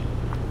Reformation.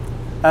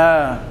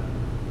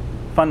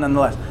 Fun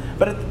nonetheless.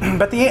 But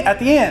at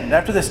the end,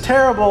 after this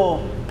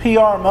terrible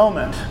PR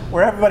moment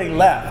where everybody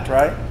left,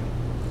 right?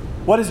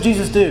 What does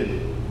Jesus do?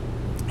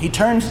 He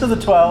turns to the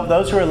 12,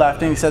 those who are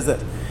left, and he says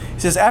this. He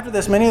says, after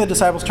this, many of the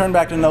disciples turned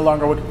back and no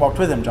longer walked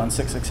with him, John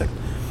 6:6.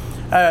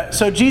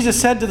 So Jesus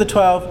said to the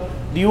 12,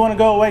 do you want to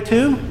go away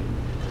too?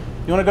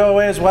 You want to go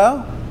away as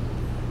well?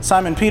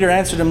 Simon Peter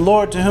answered him,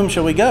 Lord, to whom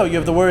shall we go? You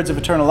have the words of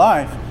eternal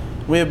life.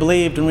 We have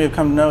believed and we have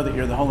come to know that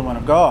you're the Holy One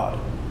of God.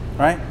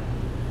 Right?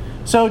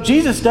 So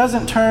Jesus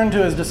doesn't turn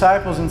to his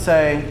disciples and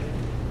say,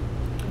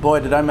 boy,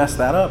 did I mess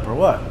that up or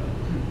what?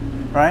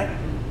 Right?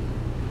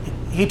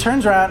 He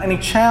turns around and he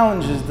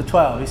challenges the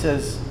 12. He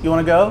says, you want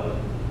to go?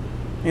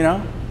 You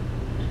know?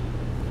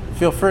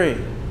 Feel free.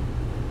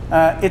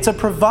 It's a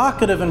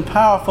provocative and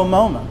powerful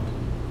moment.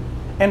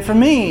 And for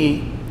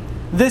me,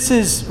 this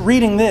is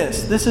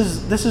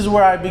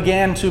where I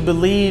began to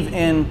believe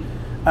in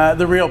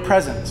the real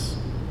presence.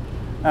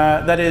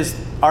 That is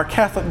our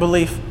Catholic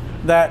belief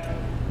that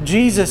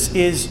Jesus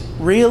is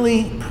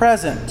really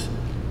present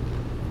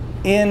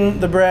in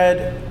the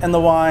bread and the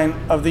wine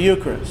of the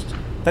Eucharist.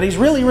 That he's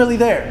really, really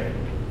there.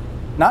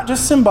 Not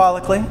just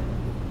symbolically,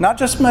 not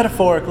just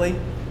metaphorically,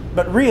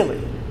 but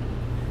really.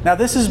 Now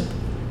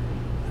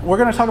we're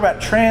going to talk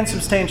about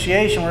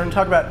transubstantiation. We're going to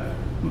talk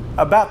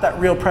about that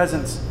real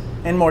presence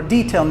in more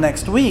detail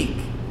next week.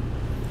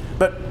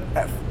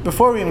 But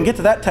before we even get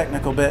to that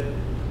technical bit,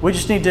 we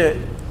just need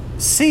to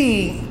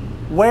see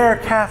where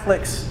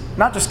Catholics,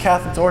 not just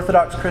Catholics,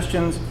 Orthodox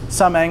Christians,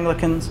 some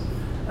Anglicans,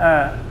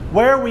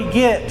 where we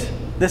get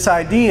this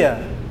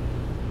idea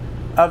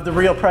of the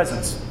real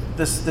presence,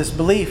 this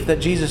belief that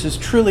Jesus is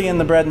truly in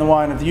the bread and the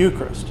wine of the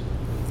Eucharist.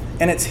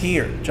 And it's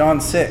here,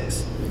 John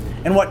 6.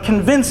 And what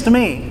convinced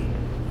me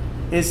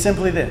is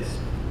simply this.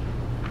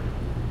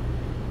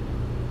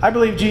 I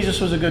believe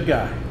Jesus was a good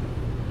guy,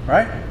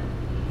 right?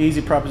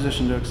 Easy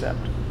proposition to accept.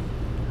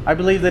 I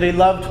believe that he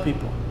loved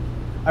people.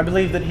 I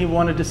believe that he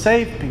wanted to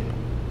save people,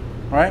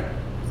 right?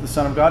 He's the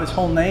Son of God. His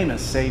whole name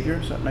is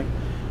Savior. So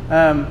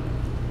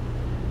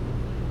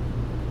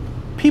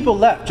people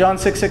left. John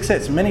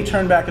 6:6. Many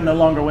turned back and no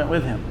longer went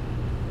with him.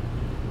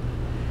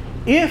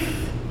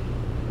 If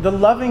the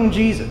loving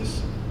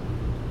Jesus,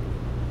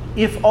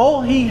 if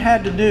all he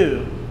had to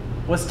do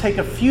was take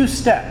a few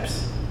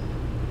steps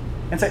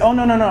and say, oh,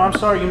 no, I'm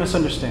sorry, you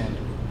misunderstand.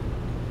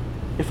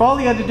 If all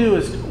he had to do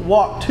is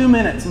walk 2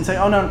 minutes and say,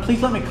 oh, no,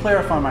 please let me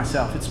clarify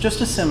myself. It's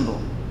just a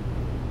symbol.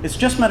 It's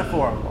just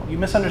metaphorical. You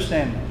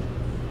misunderstand me.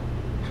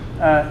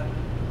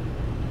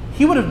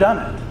 He would have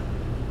done it.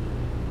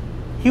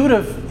 He would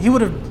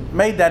have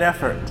made that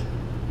effort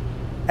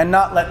and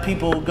not let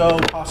people go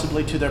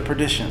possibly to their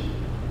perdition.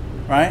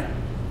 Right?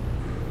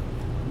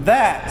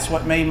 That's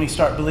what made me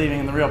start believing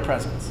in the real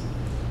presence.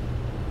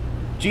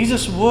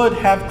 Jesus would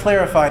have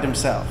clarified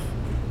himself,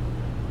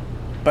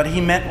 but he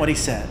meant what he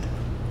said.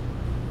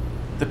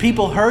 The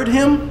people heard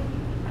him,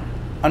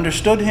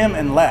 understood him,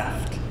 and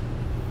left.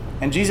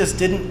 And Jesus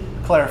didn't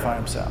clarify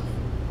himself.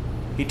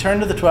 He turned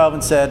to the 12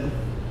 and said,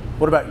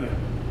 what about you?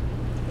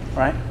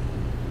 Right?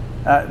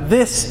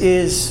 This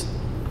is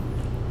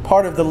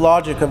part of the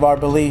logic of our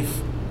belief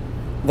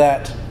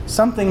that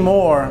something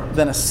more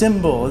than a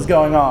symbol is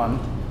going on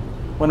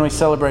when we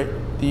celebrate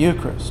the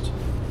Eucharist.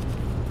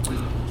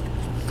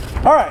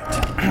 All right.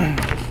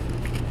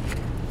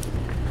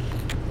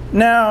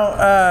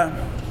 Now,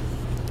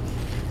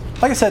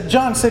 like I said,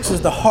 John 6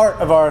 is the heart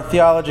of our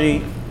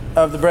theology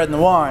of the bread and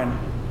the wine.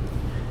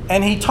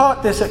 And he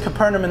taught this at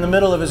Capernaum in the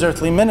middle of his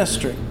earthly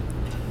ministry.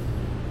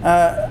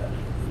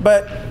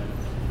 But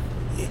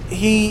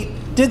he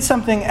did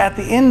something at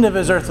the end of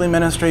his earthly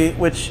ministry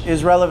which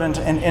is relevant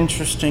and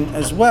interesting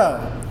as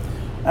well.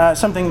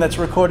 Something that's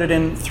recorded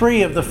in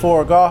 3 of the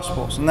 4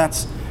 Gospels. And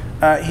that's,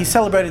 he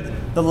celebrated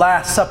the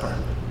Last Supper,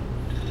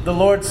 the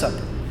Lord's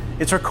Supper.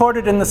 It's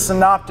recorded in the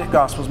Synoptic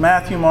Gospels,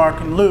 Matthew, Mark,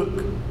 and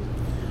Luke.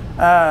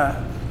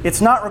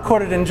 It's not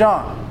recorded in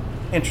John,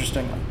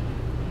 interestingly.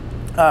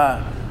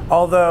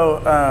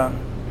 Although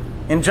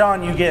in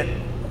John you get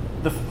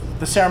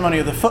the ceremony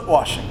of the foot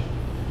washing,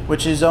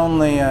 which is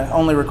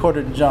only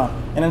recorded in John.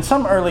 And in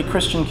some early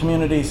Christian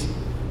communities,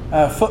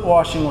 foot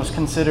washing was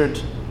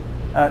considered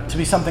to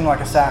be something like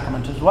a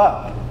sacrament as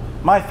well.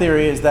 My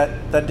theory is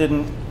that that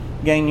didn't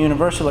gain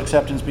universal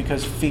acceptance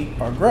because feet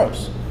are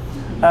gross.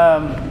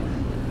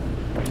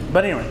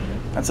 But anyway,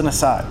 that's an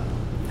aside.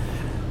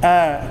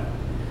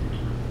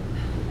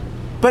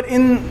 But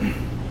in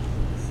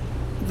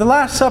the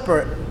Last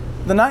Supper,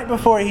 the night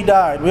before he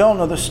died, we all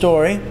know the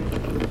story,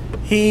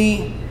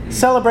 he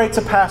celebrates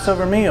a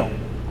Passover meal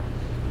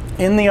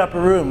in the upper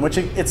room, which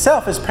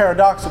itself is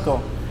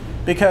paradoxical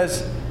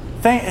because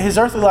his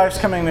earthly life's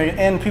coming to an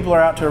end, people are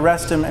out to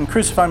arrest him and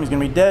crucify him, he's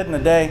going to be dead in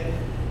a day,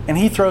 and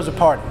he throws a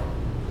party.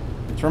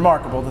 It's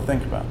remarkable to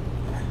think about.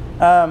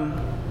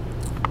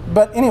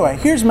 But anyway,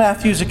 here's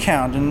Matthew's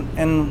account,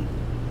 and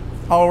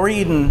I'll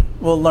read and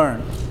we'll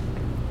learn.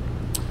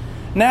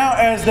 Now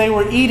as they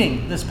were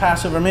eating this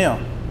Passover meal,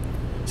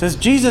 it says,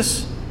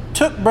 Jesus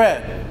took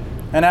bread,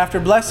 and after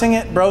blessing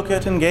it, broke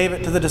it and gave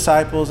it to the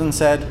disciples and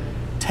said,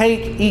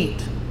 take,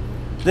 eat.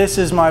 This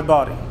is my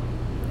body.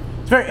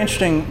 It's very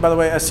interesting, by the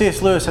way.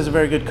 C.S. Lewis has a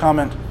very good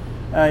comment.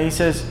 He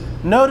says,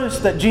 notice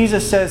that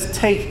Jesus says,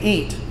 take,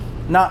 eat,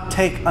 not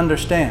take,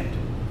 understand.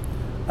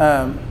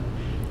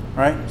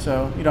 Right?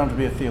 So you don't have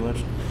to be a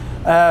theologian.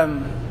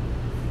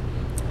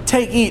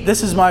 Take, eat,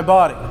 this is my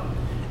body.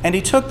 And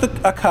he took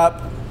a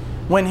cup.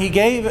 When he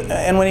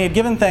had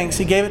given thanks,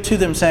 he gave it to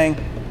them, saying,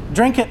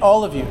 drink it,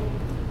 all of you,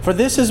 for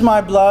this is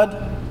my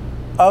blood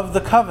of the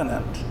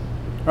covenant,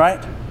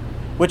 right?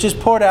 Which is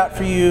poured out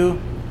for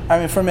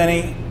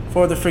many,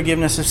 for the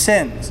forgiveness of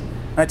sins.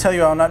 And I tell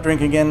you, I will not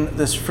drink again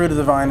this fruit of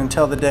the vine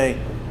until the day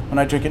when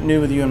I drink it new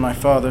with you in my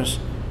Father's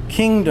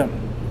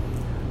kingdom.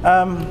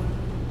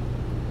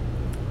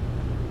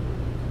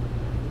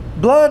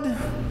 Blood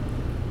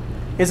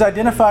is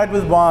identified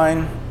with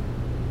wine,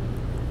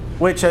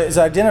 which is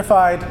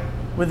identified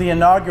with the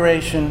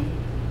inauguration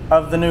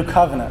of the new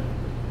covenant.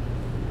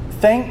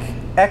 Think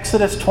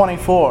Exodus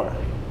 24.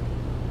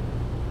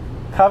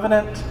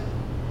 Covenant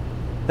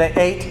they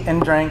ate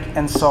and drank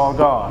and saw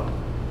God.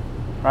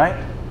 Right?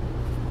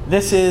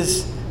 This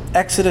is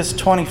Exodus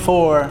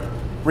 24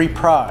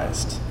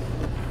 reprised.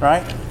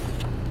 Right?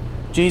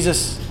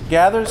 Jesus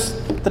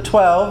gathers the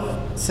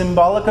 12,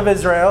 symbolic of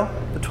Israel,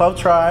 the 12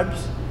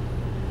 tribes.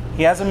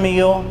 He has a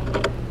meal.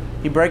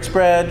 He breaks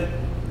bread.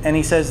 And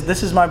he says,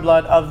 "This is my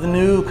blood of the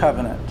new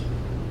covenant,"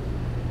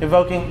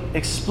 evoking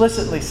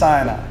explicitly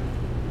Sinai.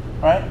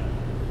 Right?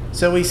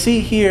 So we see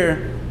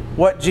here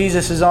what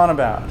Jesus is on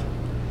about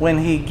when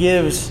he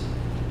gives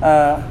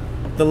the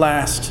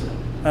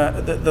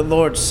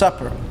Lord's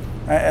Supper.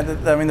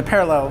 I mean, the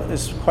parallel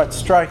is quite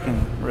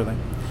striking, really.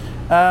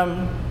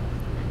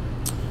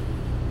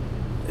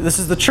 This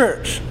is the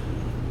church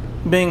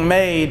being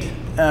made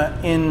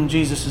in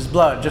Jesus'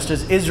 blood, just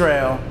as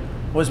Israel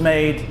was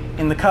made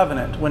in the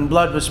covenant when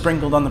blood was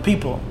sprinkled on the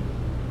people.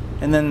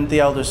 And then the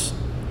elders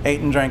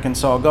ate and drank and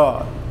saw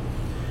God.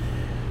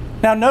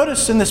 Now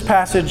notice in this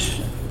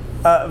passage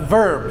the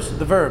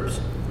verbs.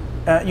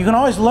 You can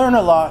always learn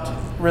a lot,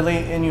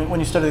 really, when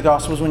you study the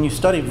Gospels, when you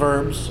study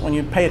verbs, when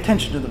you pay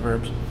attention to the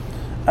verbs.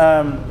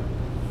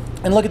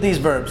 And look at these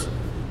verbs.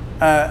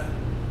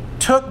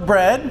 Took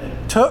bread,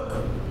 took,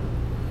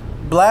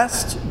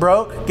 blessed,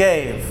 broke,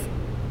 gave.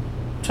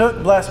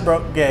 Took, blessed,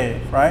 broke,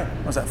 gave, right?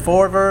 Was that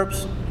 4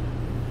 verbs?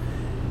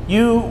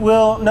 You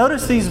will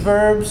notice these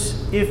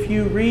verbs if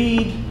you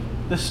read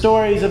the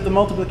stories of the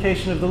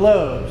multiplication of the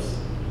loaves.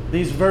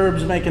 These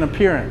verbs make an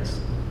appearance.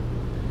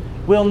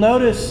 We'll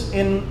notice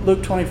in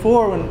Luke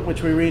 24,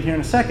 which we read here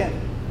in a second,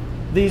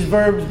 these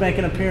verbs make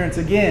an appearance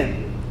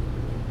again.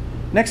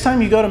 Next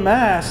time you go to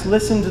Mass,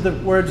 listen to the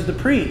words of the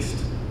priest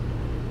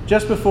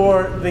just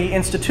before the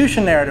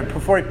institution narrative,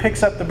 before he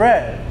picks up the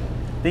bread.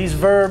 These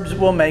verbs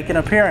will make an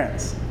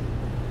appearance.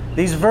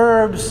 These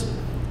verbs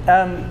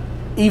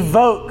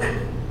evoke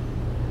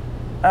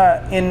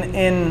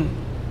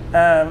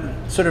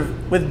sort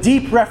of with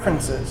deep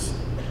references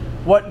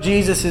what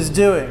Jesus is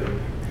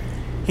doing.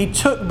 He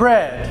took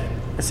bread,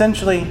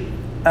 essentially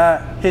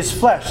his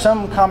flesh.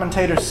 Some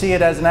commentators see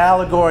it as an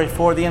allegory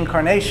for the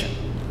incarnation.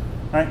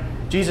 Right?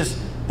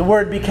 Jesus, the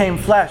Word became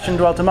flesh and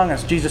dwelt among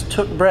us. Jesus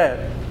took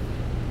bread.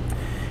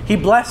 He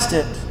blessed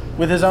it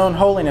with his own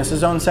holiness,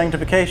 his own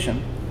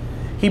sanctification.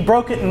 He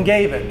broke it and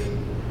gave it,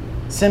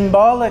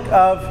 symbolic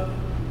of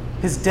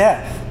his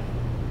death.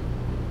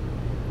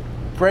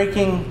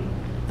 Breaking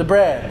the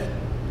bread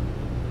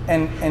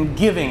and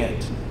giving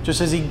it,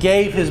 just as he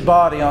gave his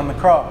body on the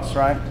cross,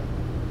 right?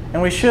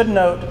 And we should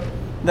note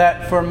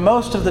that for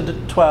most of the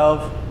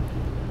 12,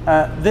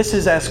 this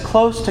is as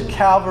close to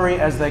Calvary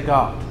as they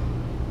got.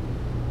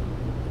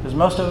 Because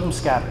most of them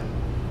scattered,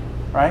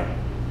 right?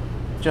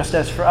 Just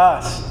as for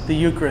us, the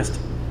Eucharist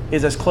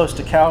is as close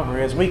to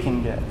Calvary as we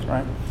can get,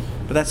 right?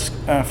 But that's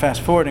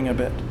fast forwarding a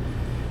bit.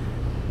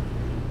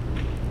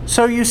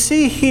 So you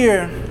see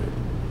here,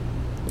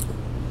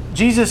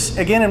 Jesus,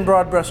 again in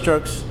broad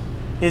brushstrokes,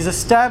 is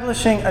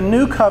establishing a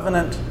new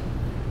covenant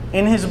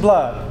in his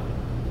blood,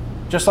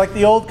 just like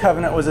the old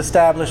covenant was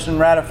established and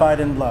ratified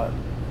in blood.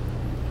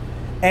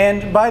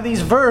 And by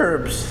these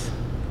verbs,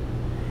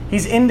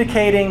 he's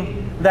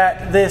indicating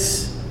that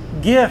this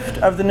gift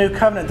of the new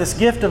covenant, this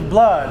gift of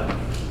blood,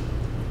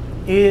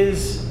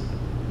 is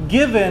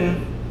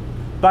given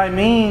by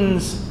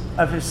means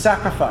of his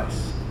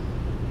sacrifice,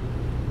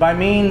 by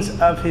means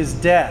of his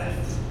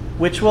death,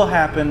 which will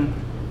happen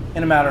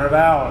in a matter of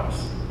hours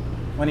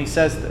when he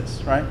says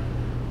this, right?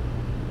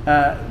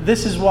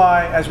 This is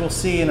why, as we'll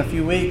see in a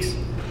few weeks,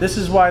 this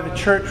is why the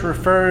church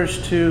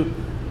refers to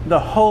the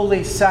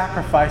holy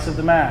sacrifice of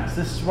the Mass.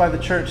 This is why the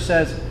church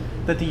says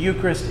that the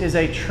Eucharist is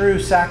a true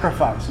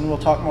sacrifice, and we'll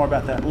talk more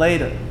about that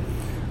later.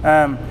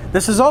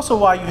 This is also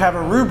why you have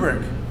a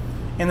rubric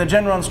in the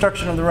general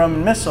instruction of the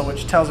Roman Missal,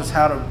 which tells us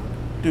how to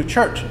do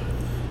church.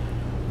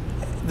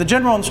 The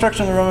general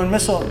instruction of the Roman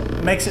Missal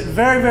makes it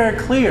very, very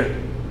clear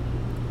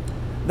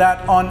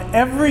that on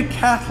every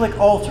Catholic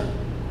altar,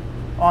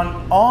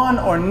 on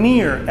or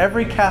near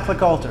every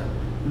Catholic altar,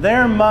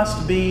 there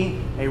must be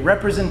a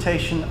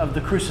representation of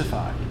the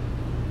crucified.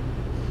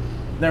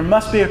 There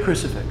must be a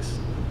crucifix,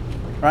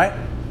 right?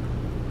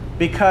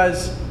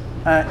 Because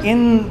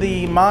in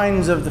the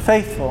minds of the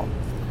faithful,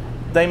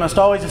 they must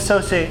always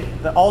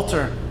associate the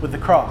altar with the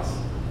cross,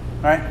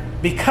 right?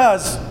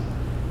 Because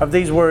of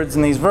these words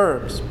and these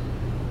verbs.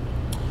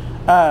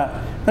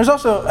 There's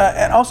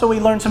also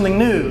we learn something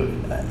new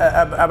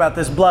about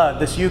this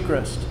blood, this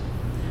Eucharist.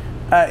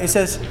 It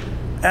says,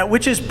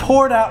 which is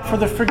poured out for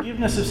the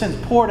forgiveness of sins.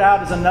 Poured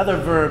out is another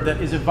verb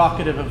that is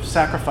evocative of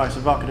sacrifice,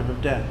 evocative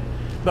of death.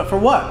 But for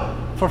what?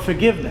 For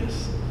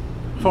forgiveness,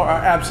 for our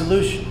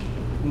absolution.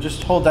 And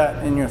just hold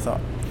that in your thought.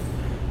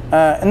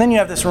 And then you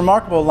have this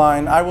remarkable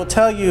line, I will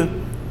tell you,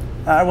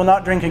 I will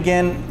not drink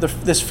again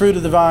this fruit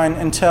of the vine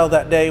until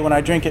that day when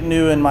I drink it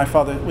new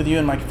with you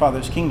in my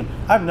Father's kingdom.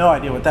 I have no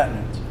idea what that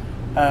means.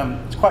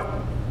 It's quite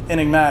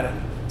enigmatic.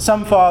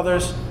 Some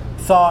fathers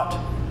thought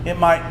it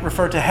might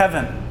refer to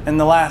heaven in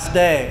the last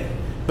day.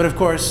 But of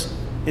course,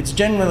 it's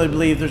generally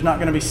believed there's not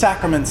going to be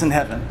sacraments in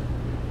heaven,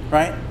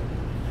 right?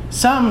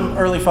 Some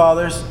early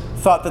fathers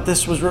thought that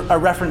this was a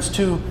reference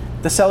to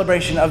the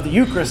celebration of the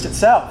Eucharist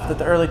itself that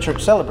the early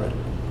church celebrated.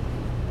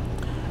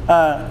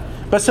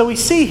 But so we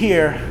see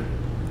here,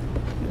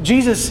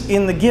 Jesus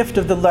in the gift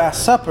of the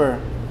Last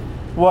Supper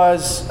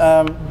was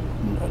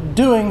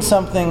doing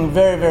something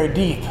very, very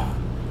deep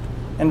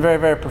and very,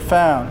 very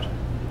profound.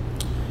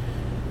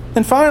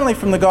 Then finally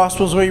from the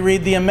Gospels we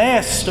read the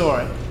Emmaus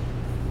story.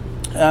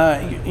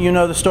 You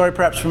know the story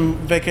perhaps from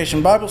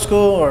Vacation Bible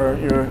School or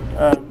your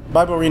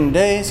Bible reading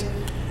days.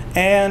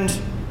 And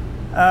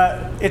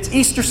it's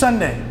Easter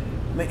Sunday,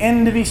 the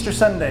end of Easter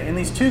Sunday. And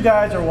these two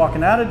guys are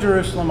walking out of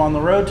Jerusalem on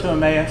the road to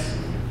Emmaus.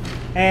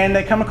 And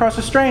they come across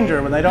a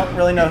stranger when they don't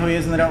really know who he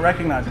is and they don't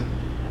recognize him.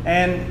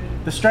 And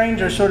the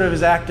stranger sort of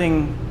is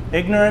acting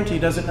ignorant. He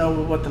doesn't know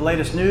what the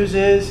latest news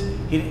is.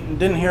 He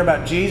didn't hear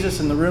about Jesus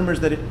and the rumors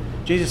that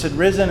Jesus had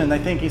risen, and they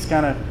think he's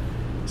kind of,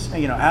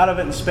 out of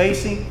it and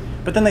spacey.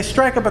 But then they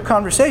strike up a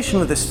conversation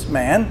with this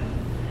man,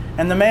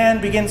 and the man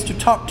begins to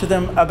talk to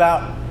them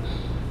about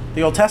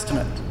the Old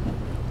Testament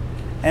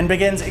and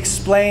begins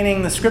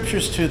explaining the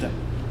Scriptures to them.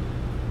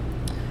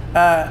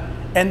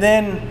 And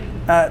then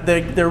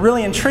they're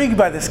really intrigued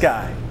by this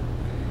guy.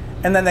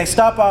 And then they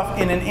stop off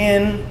in an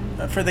inn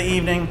for the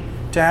evening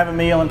to have a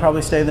meal and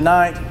probably stay the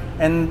night.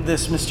 And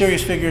this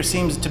mysterious figure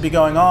seems to be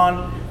going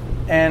on,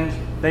 and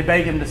they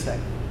beg him to stay.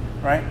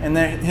 Right? And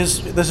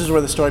this is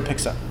where the story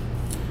picks up.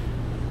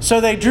 So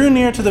they drew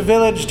near to the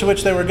village to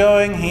which they were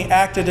going. He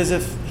acted as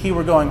if he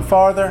were going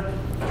farther,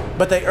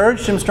 but they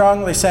urged him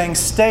strongly, saying,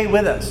 "Stay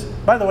with us."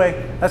 By the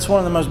way, that's one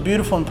of the most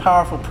beautiful and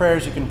powerful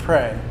prayers you can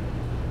pray.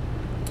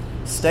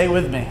 Stay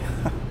with me.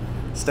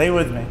 Stay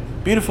with me.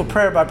 Beautiful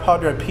prayer by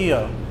Padre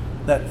Pio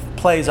that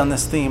plays on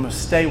this theme of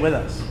stay with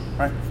us.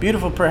 Right?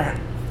 Beautiful prayer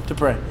to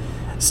pray.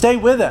 Stay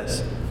with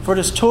us, for it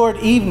is toward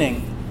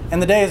evening,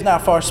 and the day is now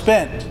far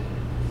spent.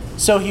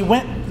 So he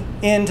went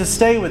in to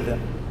stay with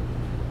them.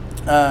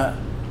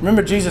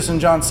 Remember Jesus in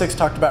John 6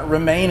 talked about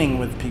remaining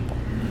with people.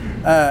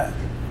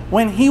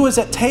 When he was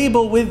at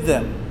table with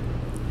them,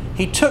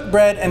 he took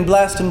bread and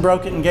blessed and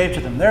broke it and gave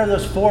to them. There are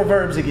those 4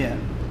 verbs again.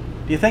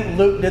 Do you think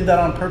Luke did that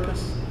on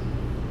purpose? Do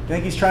you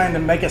think he's trying to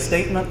make a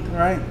statement,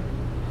 right?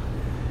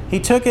 He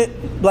took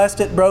it, blessed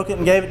it, broke it,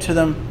 and gave it to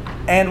them.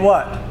 And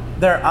what?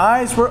 Their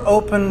eyes were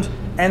opened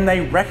and they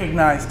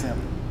recognized him.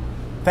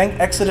 Think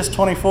Exodus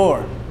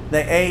 24.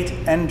 They ate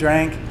and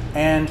drank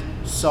and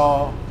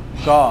saw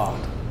God.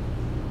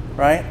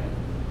 Right?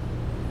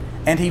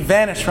 And he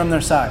vanished from their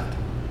sight.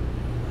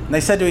 And they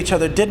said to each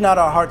other, "Did not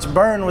our hearts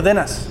burn within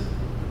us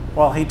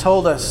while he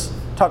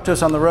talked to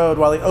us on the road,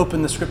 while he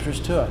opened the Scriptures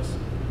to us?"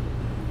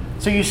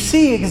 So you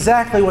see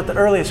exactly what the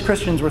earliest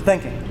Christians were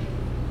thinking.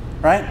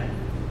 Right?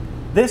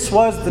 This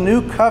was the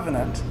new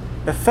covenant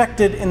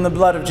effected in the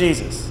blood of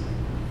Jesus.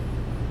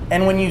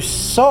 And when you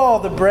saw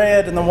the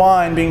bread and the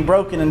wine being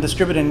broken and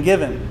distributed and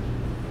given,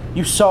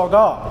 you saw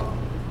God.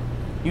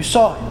 You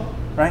saw him,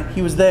 right?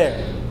 He was there.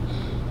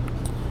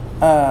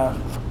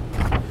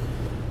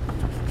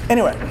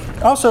 Anyway,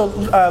 also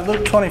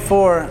Luke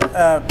 24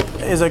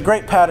 is a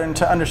great pattern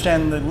to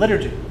understand the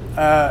liturgy,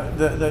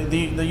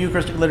 the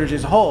Eucharistic liturgy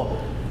as a whole.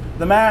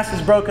 The Mass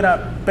is broken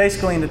up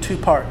basically into 2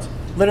 parts.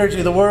 Liturgy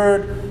of the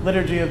Word,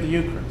 liturgy of the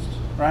Eucharist,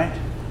 right?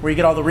 Where you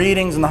get all the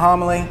readings and the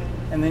homily,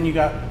 and then you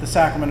got the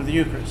sacrament of the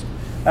Eucharist.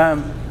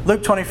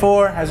 Luke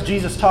 24 has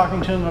Jesus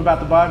talking to him about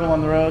the Bible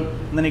on the road,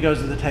 and then he goes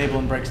to the table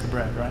and breaks the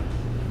bread, right?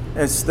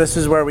 This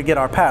is where we get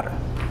our pattern,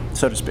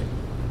 so to speak.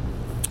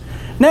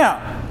 Now,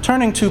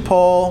 turning to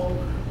Paul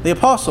the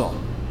Apostle.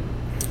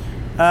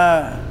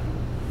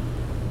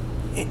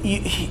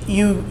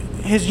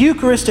 His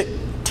Eucharistic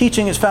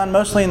teaching is found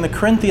mostly in the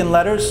Corinthian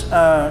letters,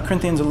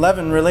 Corinthians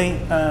 11 really.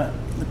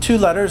 The 2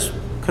 letters,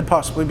 could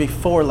possibly be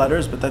 4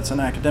 letters, but that's an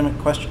academic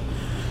question.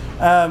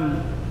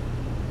 1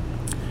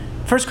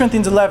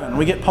 Corinthians 11,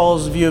 we get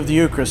Paul's view of the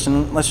Eucharist,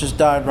 and let's just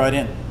dive right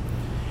in.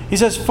 He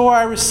says, "For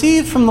I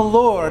received from the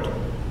Lord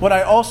what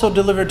I also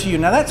delivered to you."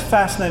 Now that's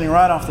fascinating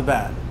right off the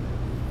bat.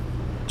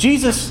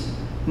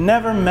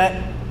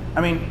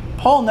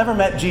 Paul never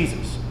met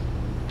Jesus.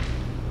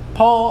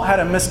 Paul had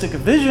a mystic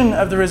vision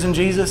of the risen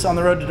Jesus on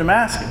the road to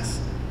Damascus.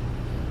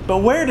 But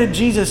where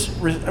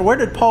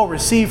did Paul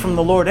receive from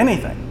the Lord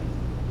anything?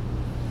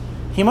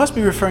 He must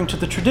be referring to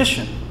the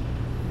tradition.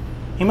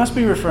 He must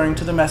be referring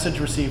to the message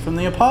received from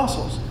the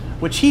apostles,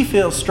 which he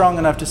feels strong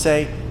enough to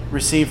say,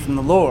 received from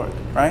the Lord,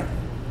 right?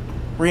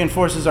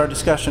 Reinforces our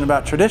discussion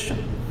about tradition.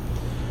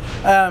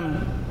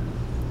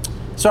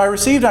 So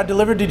I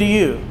delivered to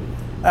you,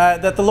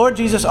 that the Lord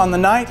Jesus, on the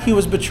night he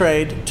was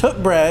betrayed,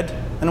 took bread,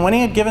 and when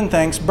he had given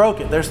thanks, broke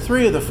it. There's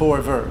 3 of the 4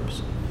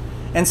 verbs.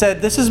 And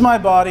said, "This is my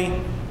body,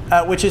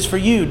 which is for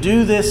you.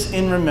 Do this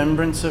in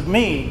remembrance of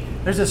me."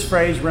 There's this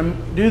phrase,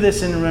 "do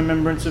this in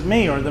remembrance of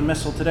me," or the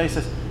Missal today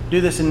says,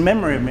 "Do this in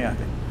memory of me," I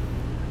think.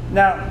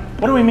 Now,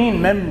 what do we mean,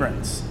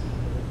 remembrance?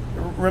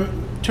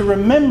 To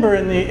remember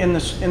in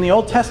the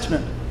Old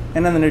Testament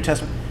and in the New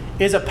Testament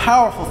is a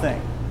powerful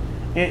thing.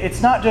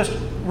 It's not just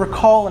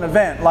recall an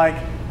event, like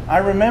I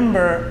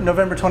remember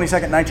November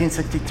 22nd,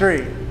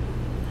 1963.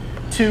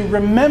 To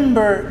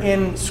remember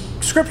in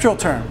scriptural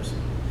terms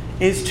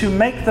is to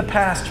make the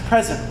past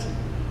present,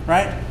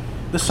 right?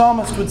 The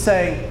psalmist would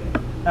say,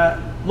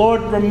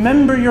 Lord,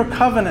 remember your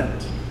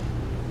covenant.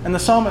 And the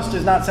psalmist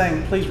is not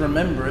saying, please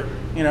remember it.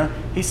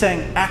 He's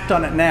saying, act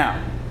on it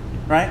now,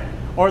 right?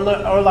 Or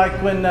like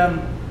when,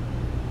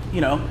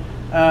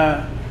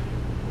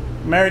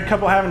 married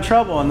couple having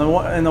trouble,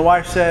 and the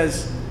wife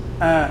says,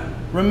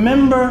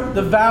 remember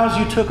the vows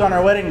you took on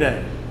our wedding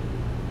day.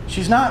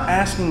 She's not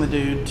asking the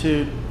dude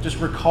to just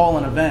recall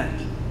an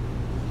event.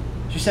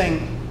 She's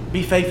saying,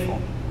 be faithful,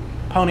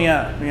 pony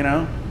up,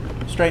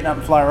 straighten up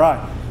and fly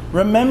right.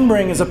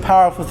 Remembering is a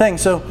powerful thing.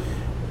 So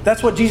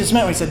that's what Jesus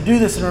meant when he said, do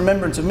this in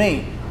remembrance of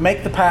me.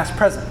 Make the past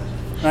present,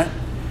 right?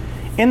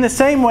 In the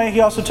same way, he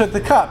also took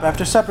the cup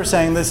after supper,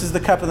 saying, this is the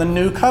cup of the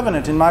new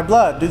covenant in my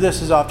blood. Do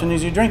this as often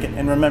as you drink it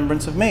in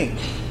remembrance of me.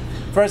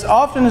 For as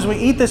often as we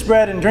eat this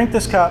bread and drink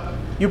this cup,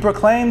 you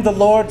proclaim the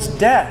Lord's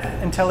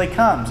death until he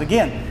comes.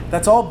 Again,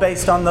 that's all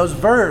based on those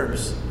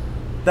verbs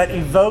that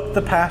evoke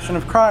the passion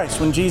of Christ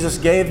when Jesus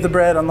gave the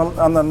bread on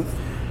the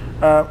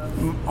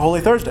Holy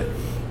Thursday.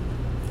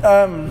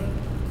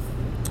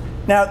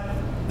 Now,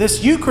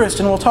 this Eucharist,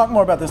 and we'll talk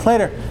more about this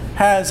later,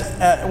 has,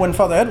 when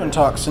Father Edwin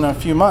talks in a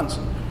few months,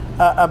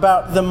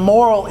 about the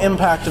moral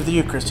impact of the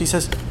Eucharist. He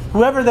says,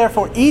 whoever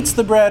therefore eats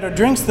the bread or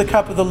drinks the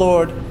cup of the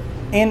Lord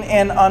in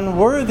an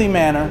unworthy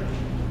manner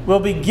will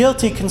be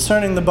guilty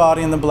concerning the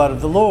body and the blood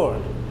of the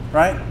Lord.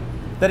 Right?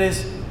 That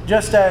is,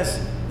 just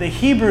as the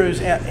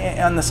Hebrews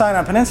on the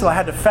Sinai Peninsula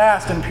had to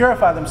fast and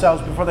purify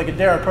themselves before they could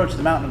dare approach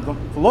the mountain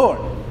of the Lord,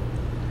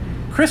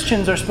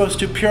 Christians are supposed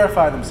to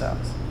purify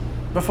themselves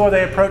before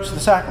they approach the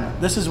sacrament.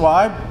 This is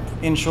why,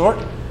 in short,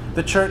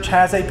 the Church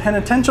has a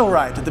penitential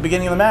rite at the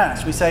beginning of the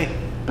Mass. We say,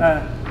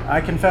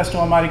 I confess to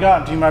Almighty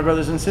God, to you, my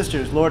brothers and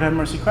sisters, Lord have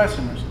mercy, Christ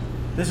have mercy.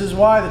 This is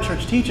why the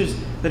Church teaches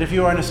that if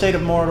you are in a state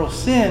of mortal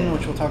sin,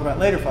 which we'll talk about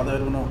later, Father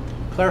Edwin will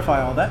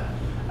clarify all that,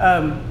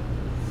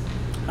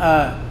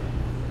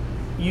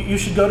 you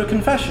should go to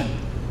confession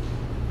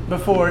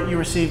before you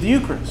receive the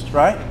Eucharist,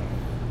 right?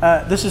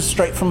 This is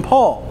straight from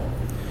Paul.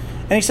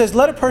 And he says,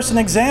 let a person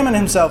examine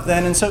himself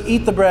then, and so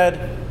eat the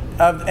bread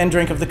and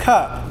drink of the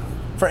cup.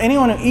 For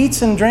anyone who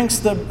eats and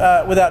drinks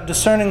without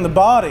discerning the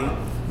body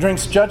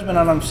drinks judgment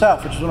on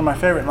himself, which is one of my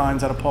favorite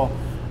lines out of Paul.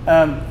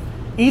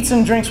 Eats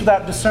and drinks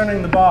without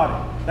discerning the body.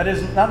 That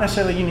is, not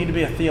necessarily you need to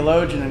be a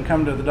theologian and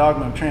come to the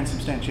dogma of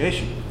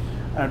transubstantiation,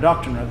 or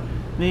doctrine rather.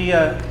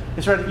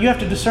 It's right, you have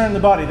to discern the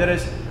body. That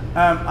is,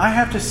 I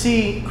have to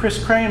see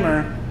Chris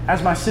Kramer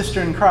as my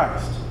sister in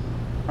Christ,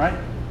 right?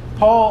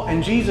 Paul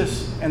and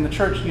Jesus and the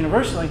Church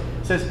universally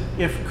says,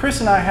 if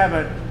Chris and I have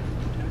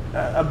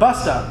a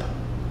bust-up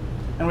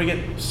and we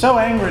get so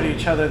angry at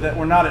each other that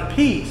we're not at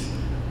peace,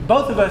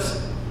 both of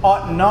us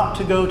ought not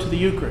to go to the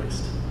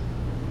Eucharist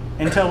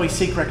until we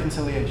seek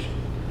reconciliation.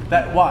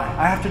 Why?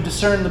 I have to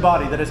discern the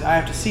body. That is, I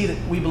have to see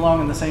that we belong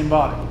in the same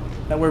body,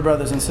 that we're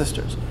brothers and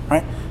sisters,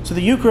 right? So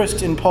the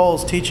Eucharist in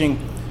Paul's teaching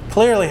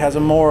clearly has a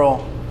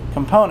moral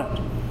component.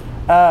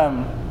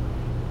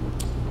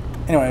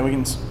 Anyway, we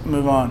can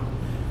move on.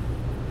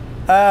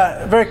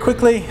 Very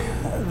quickly,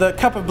 the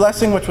cup of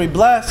blessing which we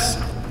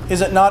bless,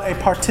 is it not a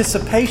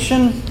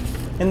participation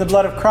in the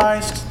blood of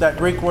Christ? That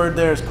Greek word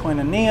there is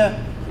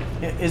koinonia.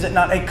 Is it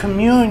not a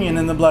communion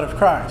in the blood of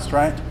Christ,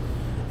 right?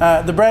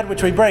 The bread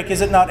which we break,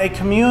 is it not a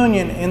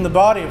communion in the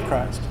body of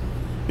Christ?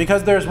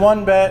 Because there's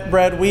one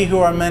bread, we who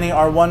are many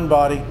are one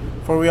body,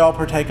 for we all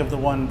partake of the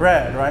one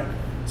bread, right?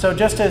 So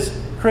just as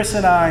Chris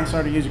and I,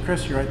 sorry to use a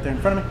Chris, you're right there in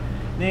front of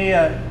me.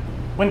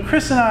 When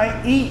Chris and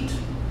I eat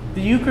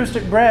the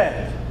Eucharistic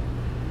bread,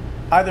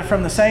 either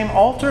from the same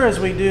altar as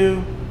we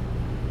do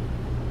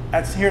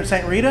here at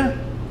St. Rita,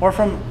 or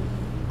from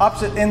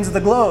opposite ends of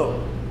the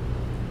globe,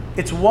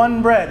 it's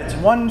one bread, it's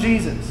one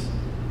Jesus.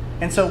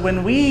 And so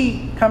when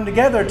we come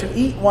together to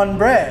eat one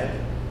bread,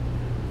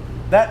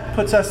 that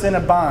puts us in a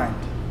bind.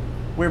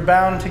 We're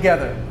bound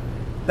together.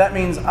 That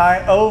means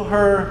I owe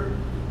her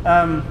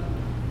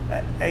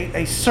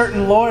a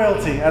certain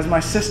loyalty as my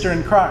sister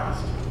in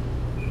Christ.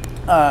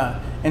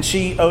 And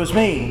she owes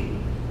me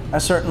a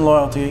certain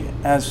loyalty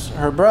as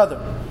her brother.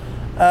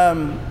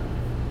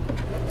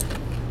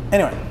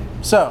 Anyway,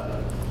 so,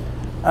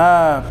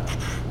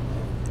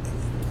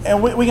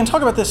 and we can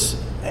talk about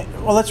this.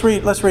 Well, let's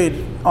read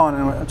on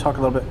and talk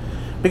a little bit.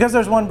 Because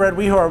there's one bread,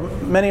 we who are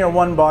many are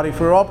one body,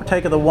 for we all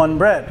partake of the one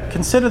bread.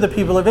 Consider the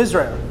people of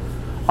Israel.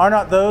 Are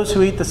not those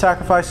who eat the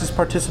sacrifices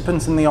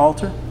participants in the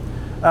altar?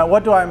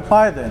 What do I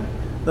imply then?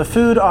 The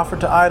food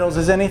offered to idols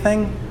is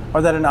anything,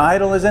 or that an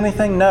idol is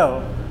anything?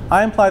 No.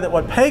 I imply that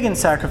what pagans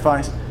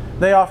sacrifice,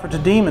 they offer to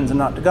demons and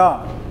not to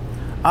God.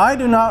 I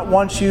do not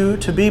want you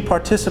to be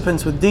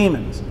participants with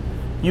demons.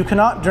 You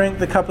cannot drink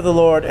the cup of the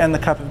Lord and the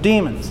cup of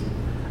demons.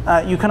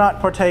 You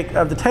cannot partake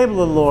of the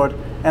table of the Lord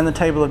and the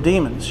table of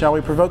demons. Shall we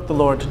provoke the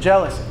Lord to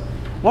jealousy?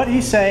 What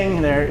he's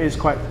saying there is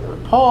quite...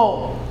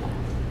 Paul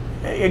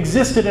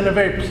existed in a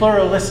very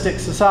pluralistic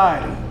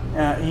society.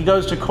 He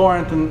goes to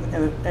Corinth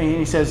and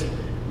he says,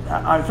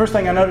 first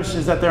thing I noticed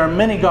is that there are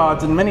many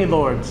gods and many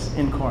lords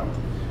in Corinth,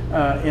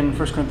 in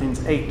 1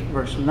 Corinthians 8,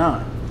 verse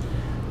 9.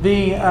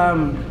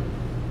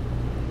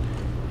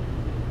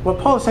 what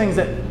Paul is saying is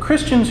that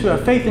Christians who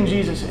have faith in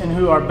Jesus and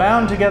who are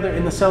bound together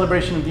in the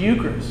celebration of the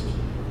Eucharist,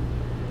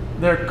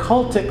 they're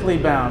cultically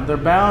bound. They're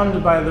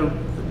bound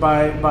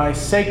by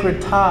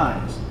sacred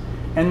ties.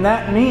 And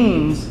that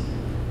means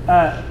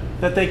that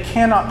they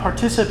cannot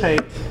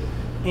participate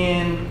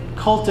in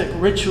cultic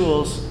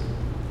rituals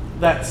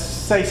that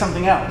say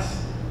something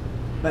else,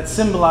 that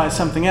symbolize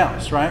something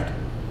else, right?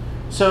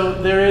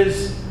 So there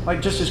is,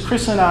 like, just as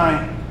Chris and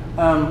I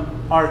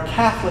are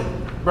Catholic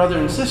brother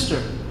and sister,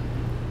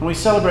 and we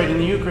celebrate in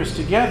the Eucharist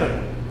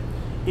together,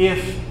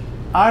 if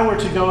I were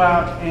to go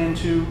out and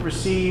to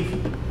receive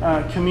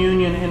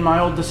communion in my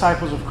old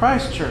Disciples of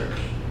Christ church,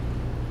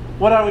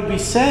 what I would be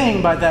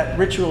saying by that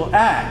ritual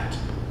act,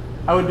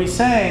 I would be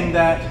saying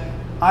that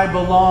I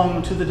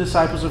belong to the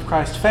Disciples of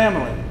Christ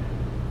family,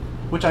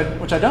 which I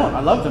don't.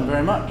 I love them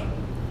very much,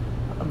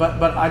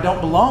 but I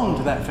don't belong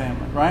to that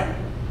family, right?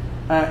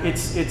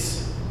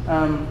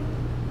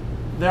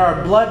 There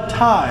are blood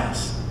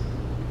ties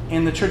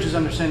in the church's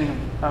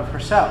understanding of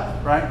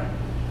herself, right?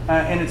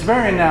 And it's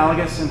very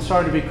analogous, and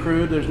sorry to be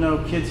crude, there's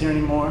no kids here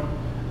anymore.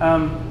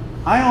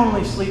 I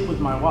only sleep with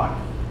my wife,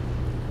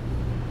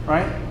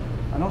 right?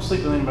 I don't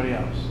sleep with anybody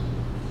else.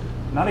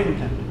 Not even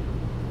tempted,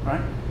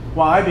 right?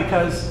 Why?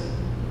 Because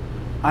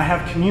I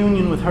have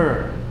communion with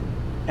her,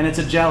 and it's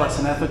a jealous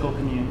and ethical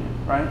communion,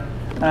 right?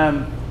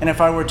 And if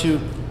I were to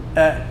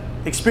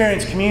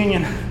experience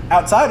communion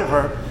outside of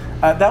her,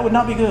 that would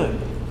not be good,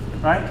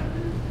 right?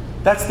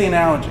 That's the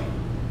analogy,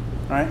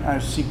 right? I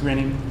see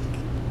grinning,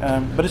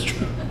 but it's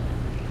true.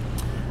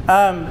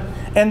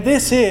 And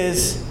this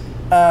is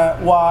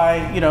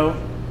why,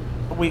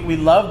 we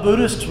love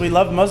Buddhists, we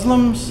love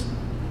Muslims,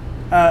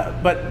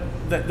 but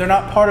they're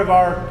not part of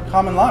our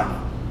common life,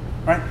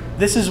 right?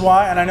 This is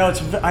why, and I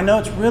know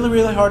it's really,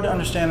 really hard to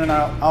understand, and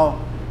I'll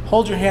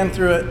hold your hand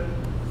through it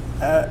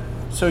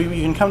so you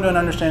can come to an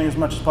understanding as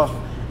much as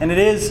possible. And it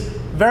is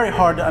very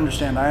hard to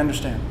understand. I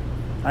understand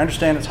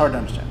it's hard to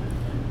understand.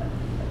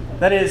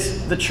 That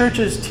is, the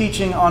church's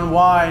teaching on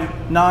why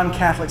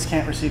non-Catholics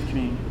can't receive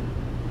communion.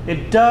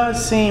 It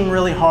does seem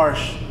really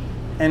harsh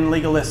and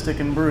legalistic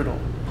and brutal.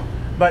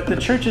 But the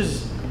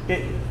church's...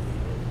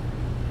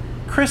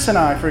 Chris and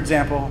I, for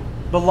example,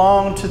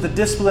 belong to the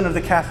discipline of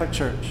the Catholic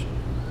Church.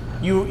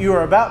 You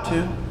are about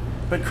to,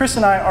 but Chris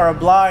and I are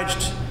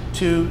obliged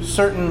to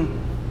certain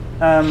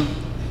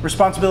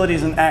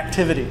responsibilities and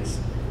activities.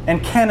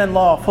 And canon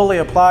law fully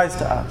applies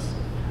to us.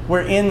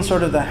 We're in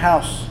sort of the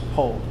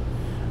household.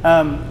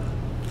 A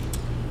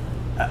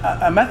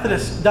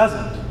Methodist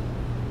doesn't.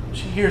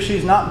 He or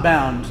she's not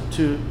bound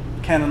to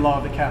canon law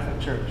of the Catholic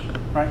Church,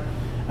 right?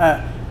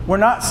 We're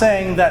not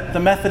saying that the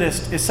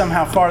Methodist is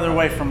somehow farther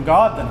away from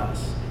God than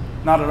us.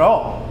 Not at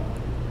all.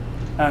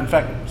 In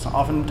fact, it's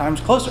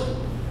oftentimes closer.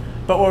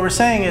 But what we're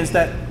saying is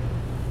that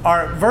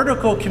our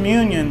vertical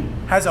communion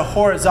has a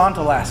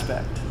horizontal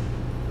aspect.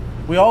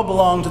 We all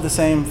belong to the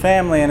same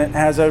family, and it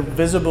has a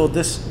visible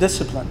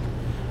discipline.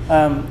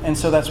 And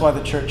so that's why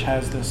the church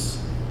has this,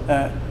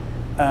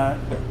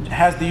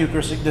 has the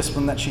Eucharistic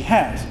discipline that she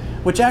has,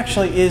 which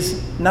actually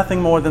is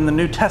nothing more than the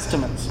New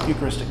Testament's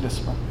Eucharistic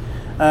discipline.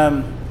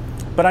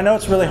 But I know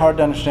it's really hard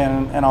to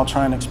understand, and I'll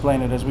try and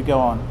explain it as we go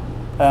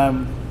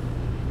on.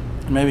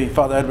 Maybe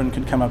Father Edwin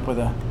could come up with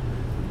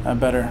a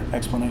better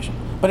explanation.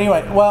 But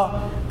anyway,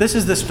 this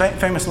is this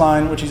famous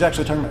line, which he's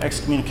actually talking about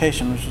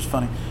excommunication, which is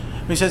funny.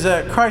 He says,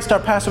 Christ, our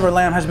Passover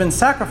lamb, has been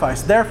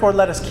sacrificed. Therefore,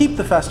 let us keep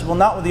the festival,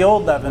 not with the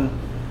old leaven,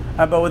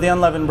 but with the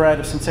unleavened bread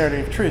of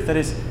sincerity of truth. That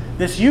is,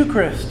 this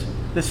Eucharist,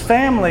 this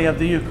family of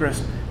the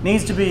Eucharist,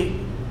 needs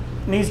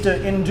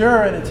to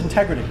endure in its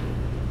integrity,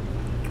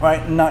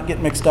 right, and not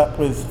get mixed up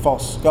with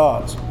false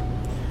gods.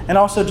 And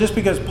also, just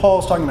because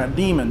Paul's talking about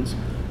demons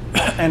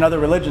and other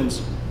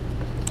religions,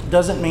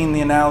 doesn't mean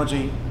the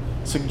analogy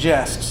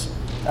suggests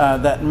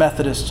that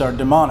Methodists are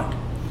demonic.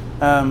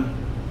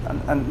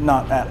 And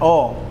not at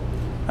all.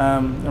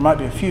 There might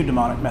be a few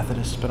demonic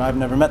Methodists, but I've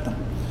never met them.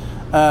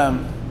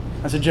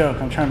 That's a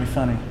joke. I'm trying to be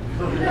funny.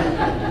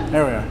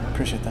 There we are.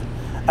 Appreciate that.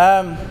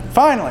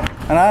 Finally,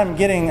 and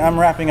I'm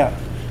wrapping up.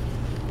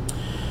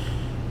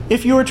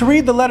 If you were to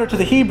read the letter to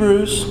the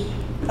Hebrews,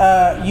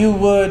 you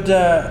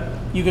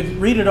could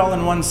read it all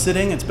in one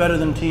sitting. It's better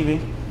than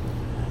TV.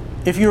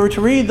 If you were to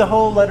read the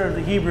whole letter of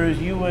the Hebrews,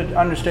 you would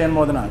understand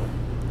more than I would.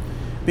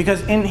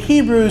 Because in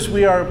Hebrews,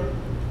 we are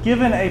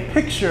given a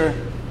picture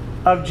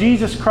of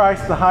Jesus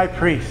Christ, the high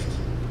priest.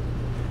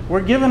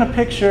 We're given a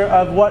picture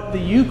of what the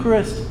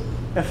Eucharist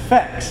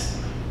affects,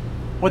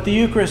 what the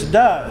Eucharist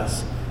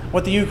does,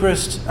 what the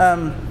Eucharist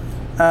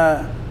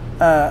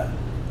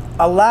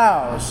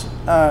allows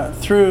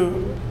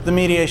through the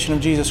mediation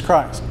of Jesus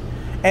Christ.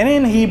 And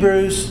in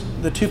Hebrews,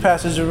 the two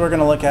passages we're going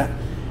to look at,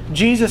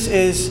 Jesus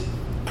is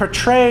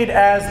portrayed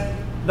as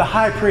the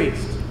high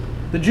priest,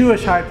 the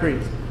Jewish high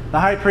priest. The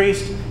high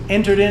priest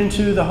entered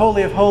into the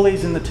Holy of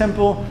Holies in the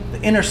temple,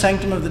 the inner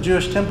sanctum of the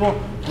Jewish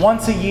temple,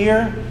 once a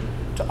year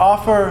to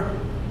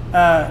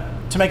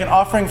make an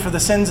offering for the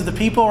sins of the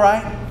people,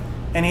 right?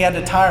 And he had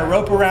to tie a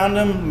rope around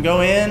him and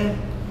go in.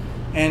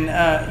 And,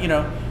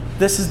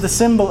 this is the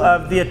symbol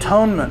of the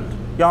atonement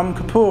Yom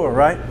Kippur,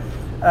 right?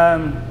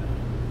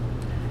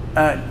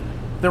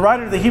 The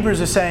writer of the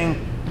Hebrews is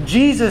saying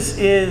Jesus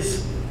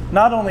is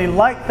not only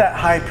like that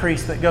high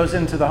priest that goes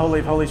into the Holy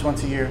of Holies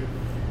once a year,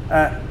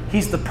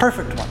 he's the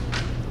perfect one,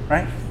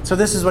 right? So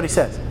this is what he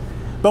says.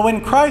 But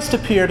when Christ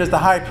appeared as the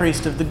high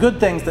priest of the good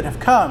things that have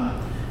come,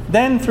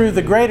 then through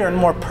the greater and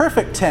more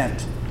perfect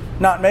tent,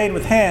 not made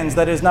with hands,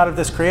 that is not of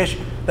this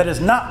creation, that is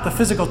not the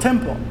physical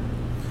temple,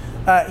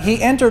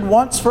 he entered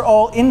once for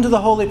all into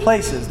the holy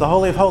places, the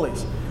Holy of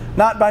Holies,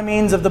 not by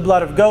means of the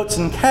blood of goats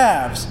and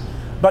calves,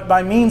 but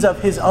by means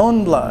of his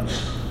own blood,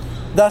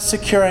 thus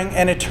securing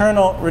an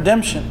eternal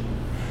redemption.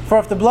 For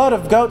if the blood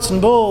of goats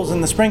and bulls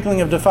and the sprinkling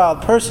of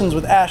defiled persons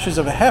with ashes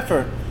of a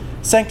heifer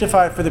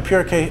sanctify for the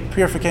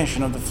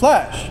purification of the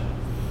flesh,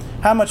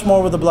 how much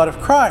more will the blood of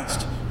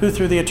Christ, who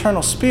through the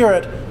eternal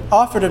Spirit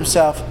offered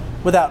himself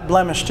without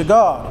blemish to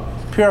God,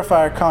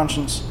 purify our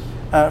conscience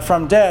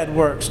from dead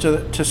works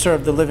to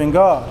serve the living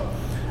God.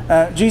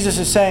 Jesus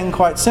is saying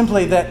quite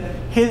simply that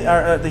the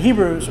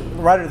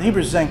writer of the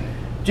Hebrews is saying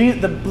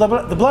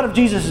the blood of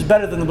Jesus is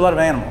better than the blood of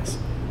animals.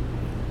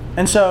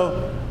 And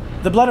so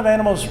the blood of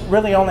animals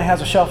really only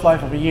has a shelf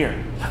life of a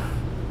year,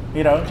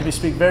 to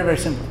speak very, very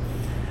simply.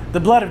 The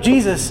blood of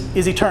Jesus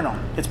is eternal.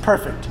 It's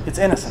perfect. It's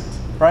innocent,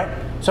 right?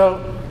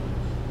 So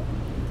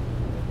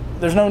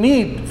there's no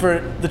need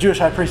for the Jewish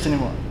high priest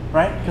anymore,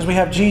 right? Because we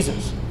have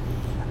Jesus.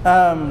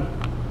 And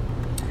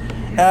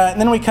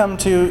then we come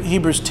to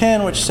Hebrews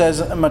 10, which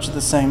says much of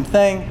the same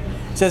thing.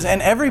 It says,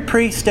 and every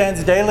priest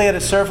stands daily at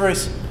his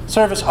service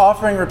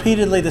offering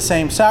repeatedly the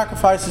same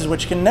sacrifices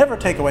which can never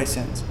take away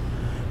sins.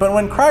 But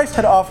when Christ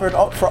had offered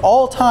for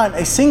all time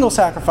a single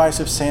sacrifice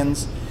of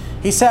sins,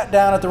 he sat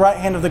down at the right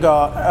hand of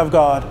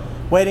God,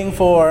 waiting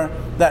for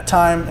that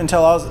time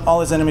until all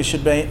his enemies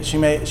should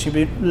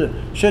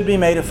be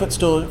made a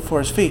footstool for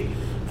his feet.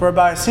 For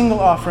by a single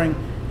offering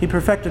he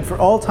perfected for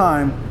all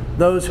time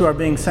those who are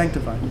being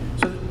sanctified.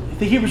 So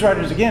the Hebrews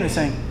writers again is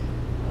saying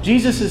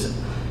Jesus'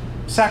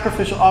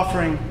 sacrificial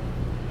offering,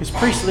 his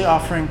priestly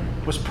offering,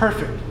 was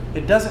perfect.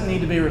 It doesn't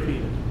need to be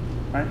repeated,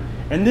 right?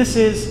 And this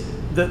is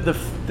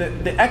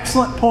the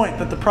excellent point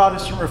that the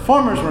Protestant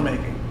reformers were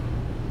making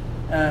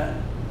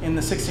in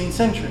the 16th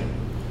century,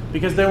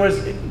 because there was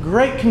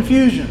great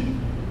confusion.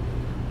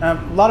 A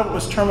lot of it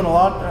was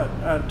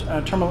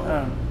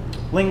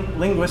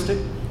linguistic,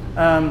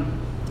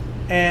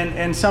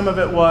 and some of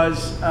it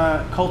was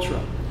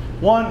cultural.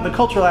 One, the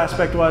cultural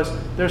aspect was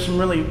there's some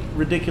really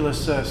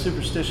ridiculous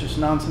superstitious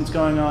nonsense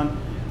going on.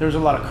 There's a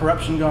lot of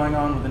corruption going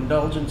on with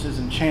indulgences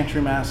and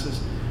chantry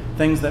masses,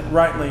 things that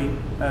rightly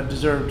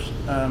deserved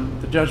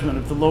the judgment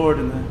of the Lord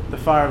and the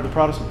fire of the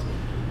Protestants.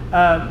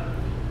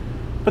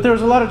 But there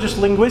was a lot of just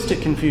linguistic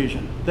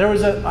confusion. There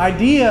was an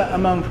idea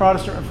among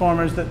Protestant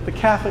reformers that the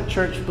Catholic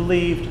Church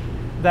believed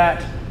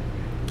that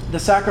the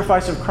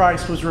sacrifice of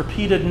Christ was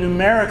repeated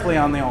numerically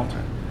on the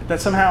altar, that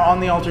somehow on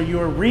the altar you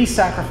were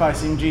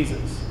re-sacrificing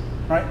Jesus,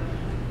 right?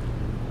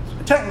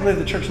 Technically,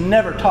 the Church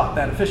never taught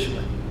that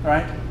officially,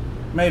 right?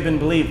 It may have been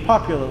believed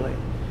popularly.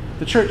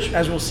 The Church,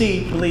 as we'll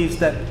see, believes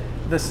that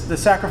the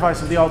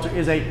sacrifice of the altar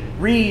is a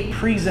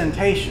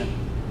representation.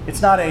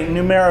 It's not a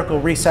numerical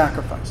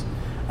re-sacrifice.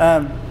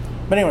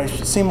 But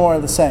anyways, see more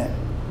of the same.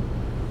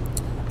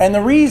 And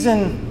the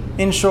reason,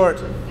 in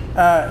short,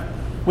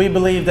 we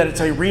believe that it's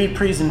a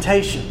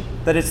representation,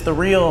 that it's the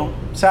real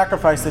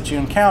sacrifice that you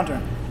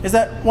encounter, is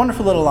that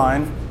wonderful little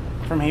line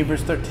from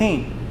Hebrews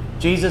 13.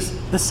 Jesus,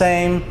 the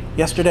same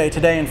yesterday,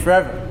 today, and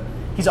forever.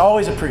 He's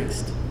always a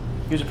priest.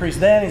 He was a priest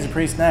then, he's a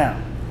priest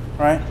now,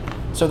 right?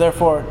 So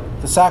therefore,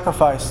 the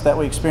sacrifice that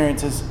we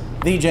experience is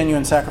the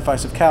genuine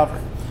sacrifice of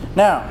Calvary.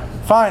 Now,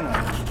 finally,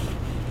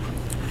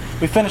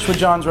 we finish with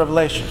John's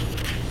revelation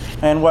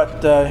and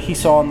what he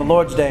saw on the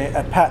Lord's Day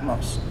at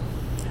Patmos.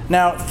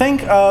 Now,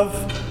 think of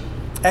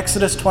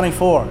Exodus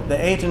 24. They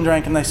ate and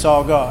drank and they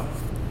saw God.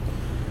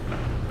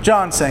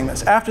 John saying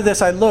this, after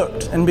this I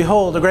looked, and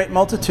behold, a great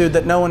multitude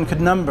that no one could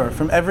number,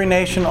 from every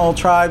nation, all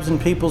tribes and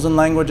peoples and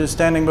languages,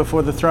 standing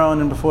before the throne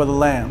and before the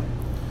Lamb,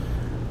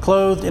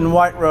 clothed in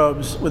white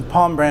robes with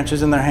palm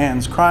branches in their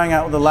hands, crying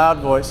out with a loud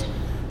voice,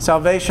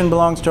 salvation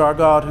belongs to our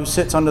God who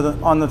sits on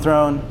the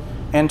throne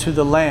and to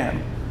the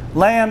Lamb.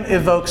 Lamb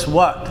evokes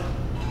what?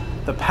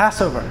 The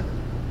Passover.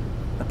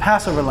 The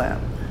Passover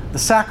lamb. The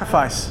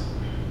sacrifice.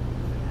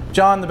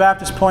 John the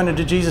Baptist pointed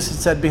to Jesus and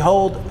said,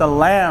 behold, the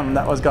Lamb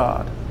that was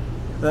God.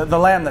 The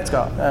Lamb that's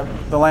God.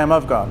 The Lamb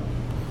of God.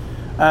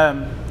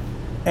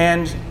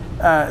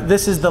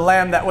 This is the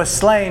Lamb that was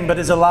slain but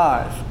is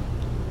alive.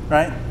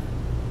 Right?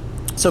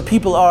 So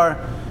people are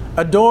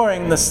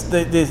adoring the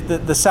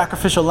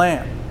sacrificial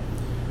lamb.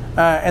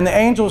 And the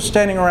angels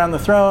standing around the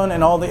throne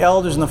and all the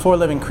elders and the four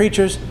living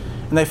creatures,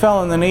 and they fell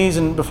on their knees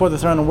and before the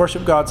throne and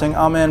worshiped God, saying,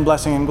 Amen,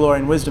 blessing and glory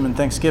and wisdom and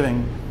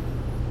thanksgiving.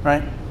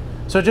 Right?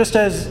 So just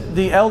as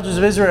the elders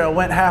of Israel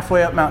went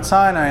halfway up Mount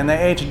Sinai and they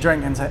ate and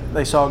drank and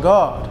they saw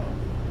God,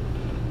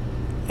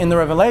 in the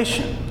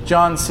Revelation,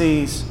 John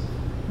sees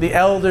the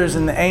elders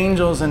and the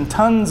angels and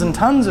tons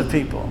of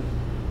people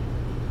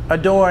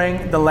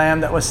adoring the Lamb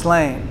that was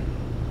slain.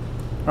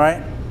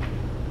 Right?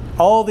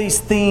 all these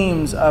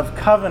themes of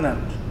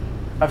covenant,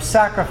 of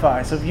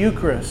sacrifice, of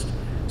Eucharist,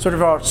 sort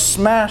of are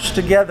smashed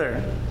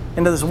together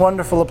into this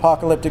wonderful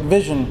apocalyptic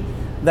vision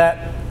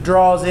that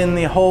draws in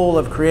the whole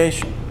of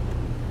creation.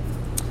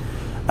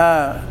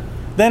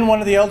 Then one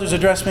of the elders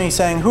addressed me,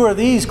 saying, "Who are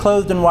these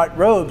clothed in white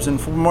robes, and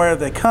from where have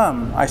they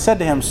come?" I said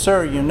to him,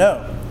 "Sir, you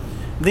know.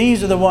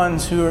 These are the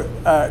ones who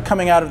are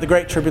coming out of the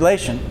great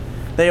tribulation.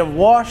 They have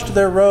washed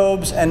their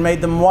robes and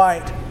made them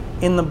white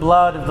in the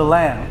blood of the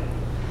Lamb."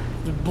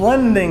 The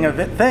blending of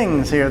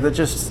things here that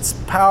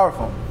just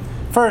powerful.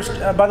 First,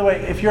 by the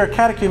way, if you're a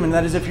catechumen,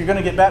 that is, if you're going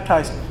to get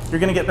baptized, you're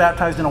going to get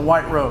baptized in a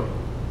white robe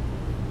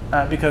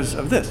because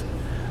of this.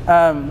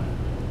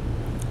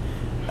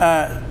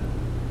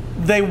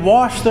 They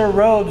wash their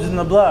robes in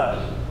the blood,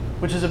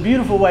 which is a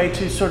beautiful way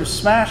to sort of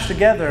smash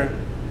together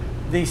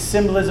the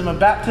symbolism of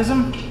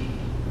baptism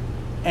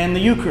and the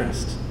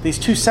Eucharist, these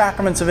two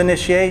sacraments of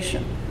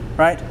initiation,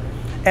 right?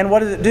 And what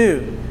does it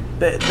do?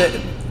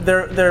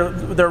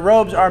 Their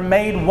robes are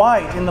made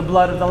white in the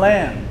blood of the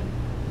Lamb.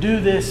 Do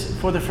this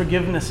for the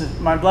forgiveness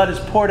of, my blood is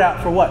poured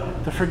out for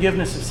what? The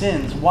forgiveness of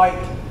sins. White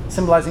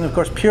symbolizing, of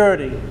course,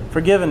 purity,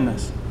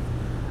 forgiveness.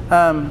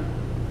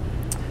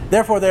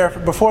 Therefore they are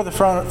before the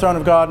throne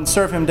of God and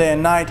serve Him day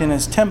and night in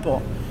His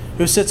temple,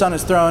 who sits on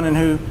His throne and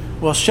who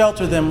will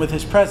shelter them with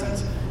His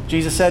presence.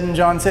 Jesus said in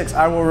John 6,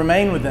 "I will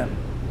remain with them."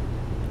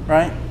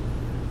 Right?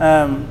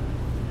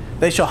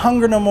 They shall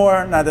hunger no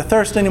more, neither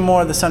thirst any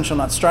more. The sun shall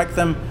not strike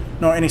them,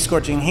 nor any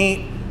scorching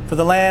heat. For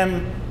the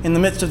Lamb in the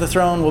midst of the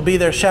throne will be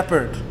their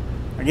shepherd.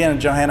 Again, a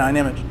Johannine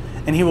image.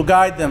 And He will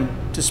guide them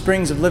to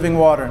springs of living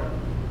water.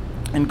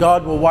 And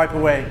God will wipe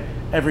away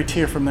every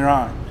tear from their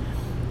eye.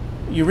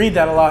 You read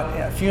that a lot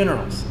at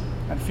funerals,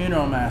 at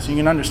funeral mass. You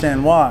can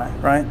understand why,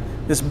 right?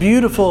 This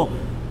beautiful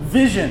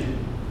vision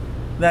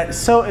that is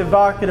so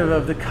evocative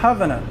of the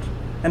covenant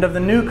and of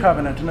the new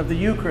covenant and of the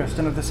Eucharist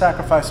and of the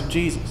sacrifice of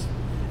Jesus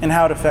and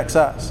how it affects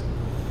us.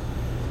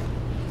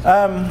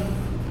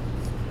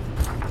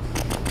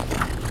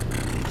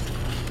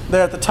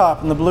 There at the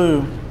top in the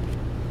blue.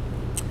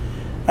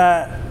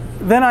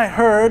 Then I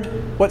heard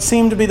what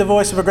seemed to be the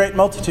voice of a great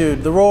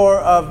multitude, the roar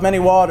of many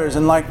waters,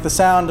 and like the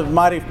sound of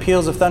mighty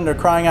peals of thunder,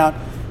 crying out,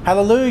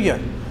 "Hallelujah!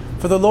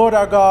 For the Lord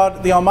our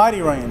God, the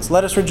Almighty reigns.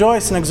 Let us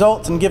rejoice and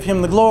exult and give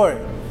Him the glory.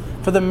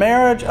 For the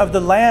marriage of the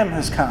Lamb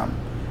has come,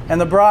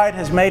 and the bride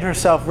has made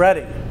herself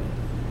ready.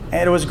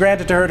 And it was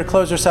granted to her to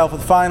clothe herself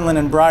with fine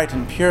linen, bright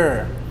and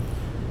pure."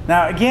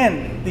 Now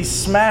again, these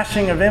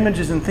smashing of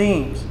images and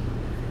themes.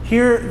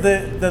 Here,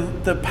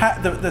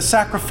 the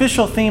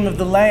sacrificial theme of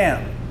the Lamb,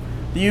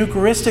 the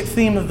Eucharistic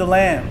theme of the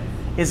Lamb,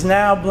 is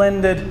now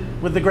blended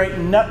with the great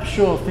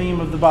nuptial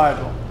theme of the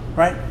Bible,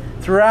 right?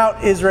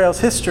 Throughout Israel's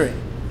history,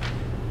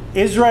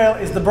 Israel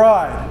is the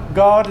bride,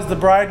 God is the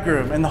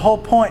bridegroom, and the whole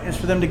point is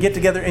for them to get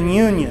together in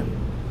union,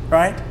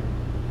 right?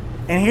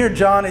 And here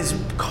John is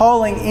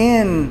calling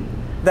in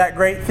that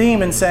great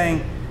theme and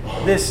saying,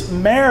 this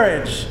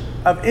marriage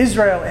of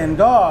Israel and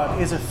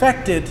God is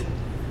effected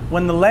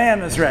when the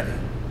Lamb is ready,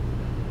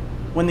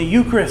 when the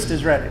Eucharist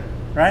is ready,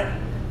 right?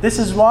 This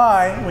is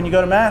why, when you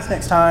go to Mass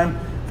next time,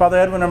 Father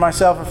Edwin or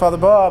myself or Father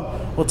Bob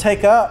will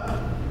take up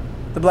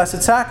the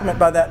Blessed Sacrament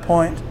by that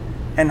point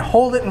and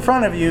hold it in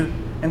front of you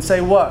and say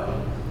what?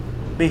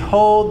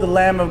 "Behold the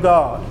Lamb of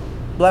God.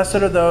 Blessed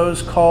are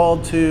those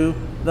called to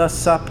the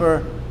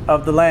supper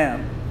of the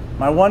Lamb."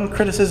 My one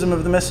criticism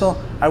of the Missal,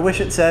 I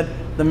wish it said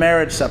the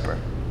marriage supper,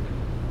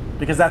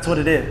 because that's what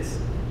it is.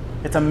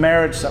 It's a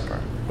marriage supper,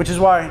 which is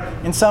why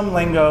in some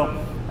lingo,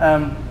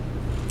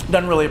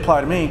 doesn't really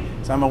apply to me,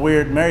 because I'm a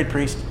weird married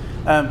priest.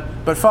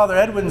 But Father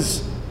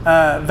Edwin's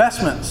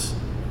vestments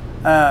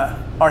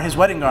are his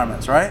wedding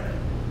garments, right?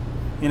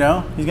 You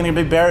know, he's going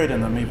to be buried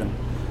in them even.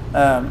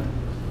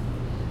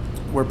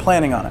 We're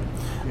planning on it.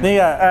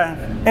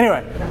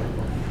 Anyway.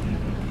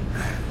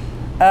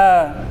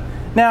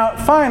 Now,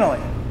 finally,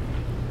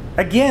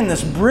 again,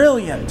 this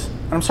brilliant,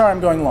 I'm sorry I'm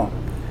going long.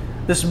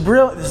 This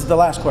is the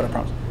last quote, I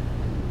promise.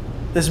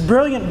 This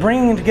brilliant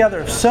bringing together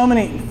of so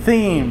many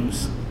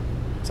themes.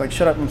 It's like,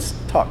 shut up and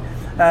talk.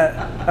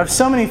 Of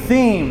so many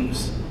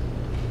themes.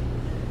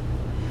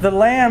 The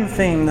Lamb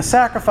theme, the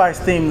sacrifice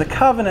theme, the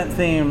covenant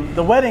theme,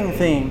 the wedding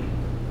theme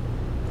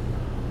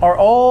are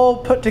all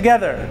put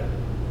together,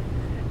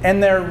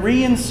 and they're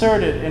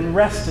reinserted and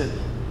wrested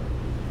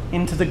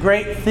into the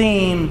great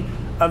theme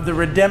of the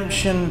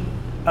redemption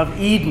of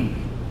Eden.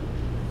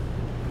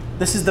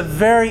 This is the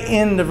very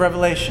end of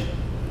Revelation,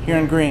 here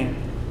in green.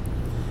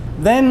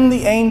 "Then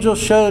the angel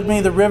showed me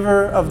the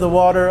river of the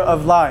water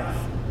of life,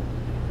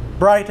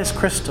 bright as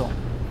crystal,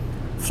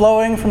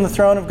 flowing from the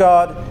throne of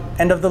God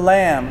and of the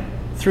Lamb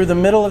through the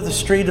middle of the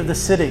street of the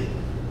city.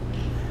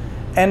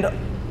 And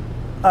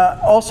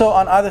also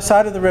on either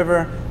side of the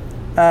river,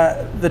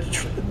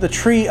 the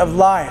tree of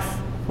life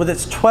with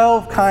its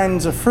 12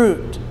 kinds of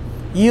fruit,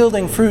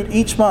 yielding fruit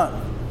each month."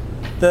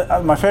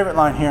 My favorite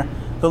line here,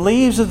 "The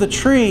leaves of the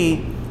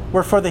tree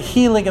were for the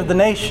healing of the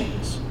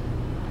nations.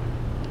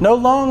 No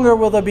longer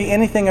will there be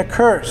anything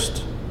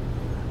accursed,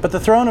 but the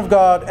throne of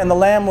God and the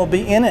Lamb will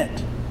be in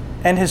it,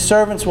 and his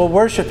servants will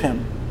worship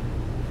him.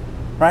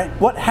 Right?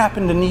 What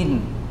happened in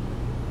Eden?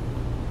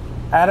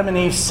 Adam and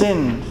Eve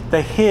sinned.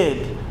 They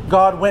hid.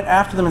 God went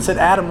after them and said,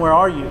 Adam, where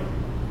are you?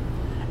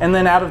 And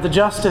then out of the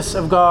justice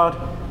of God,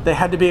 they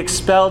had to be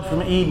expelled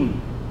from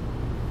Eden.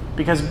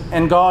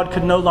 And God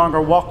could no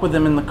longer walk with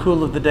them in the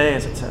cool of the day,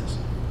 as it says.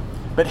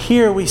 But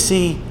here we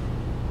see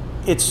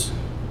its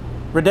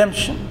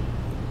redemption.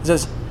 It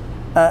says,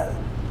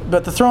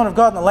 but the throne of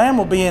God and the Lamb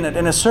will be in it,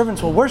 and his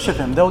servants will worship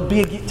him. They'll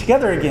be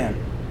together again.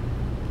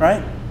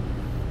 Right?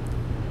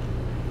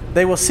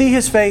 They will see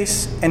his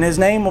face, and his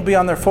name will be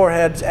on their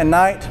foreheads, and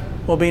night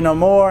will be no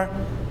more.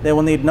 They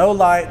will need no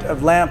light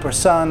of lamp or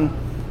sun,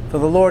 for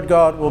the Lord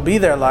God will be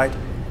their light,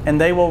 and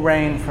they will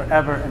reign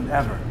forever and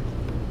ever.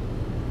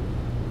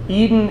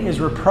 Eden is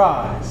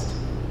reprised.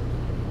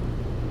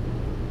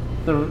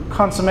 The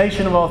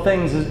consummation of all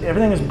things,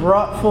 everything is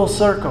brought full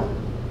circle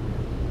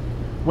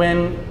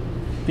when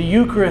the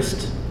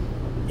Eucharist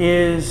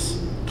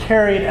is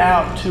carried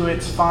out to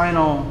its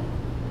final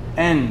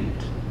end.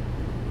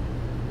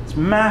 It's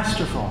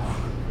masterful,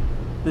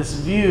 this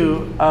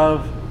view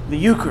of the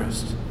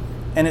Eucharist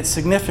and its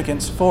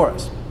significance for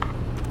us.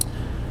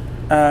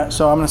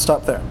 So I'm going to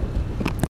stop there.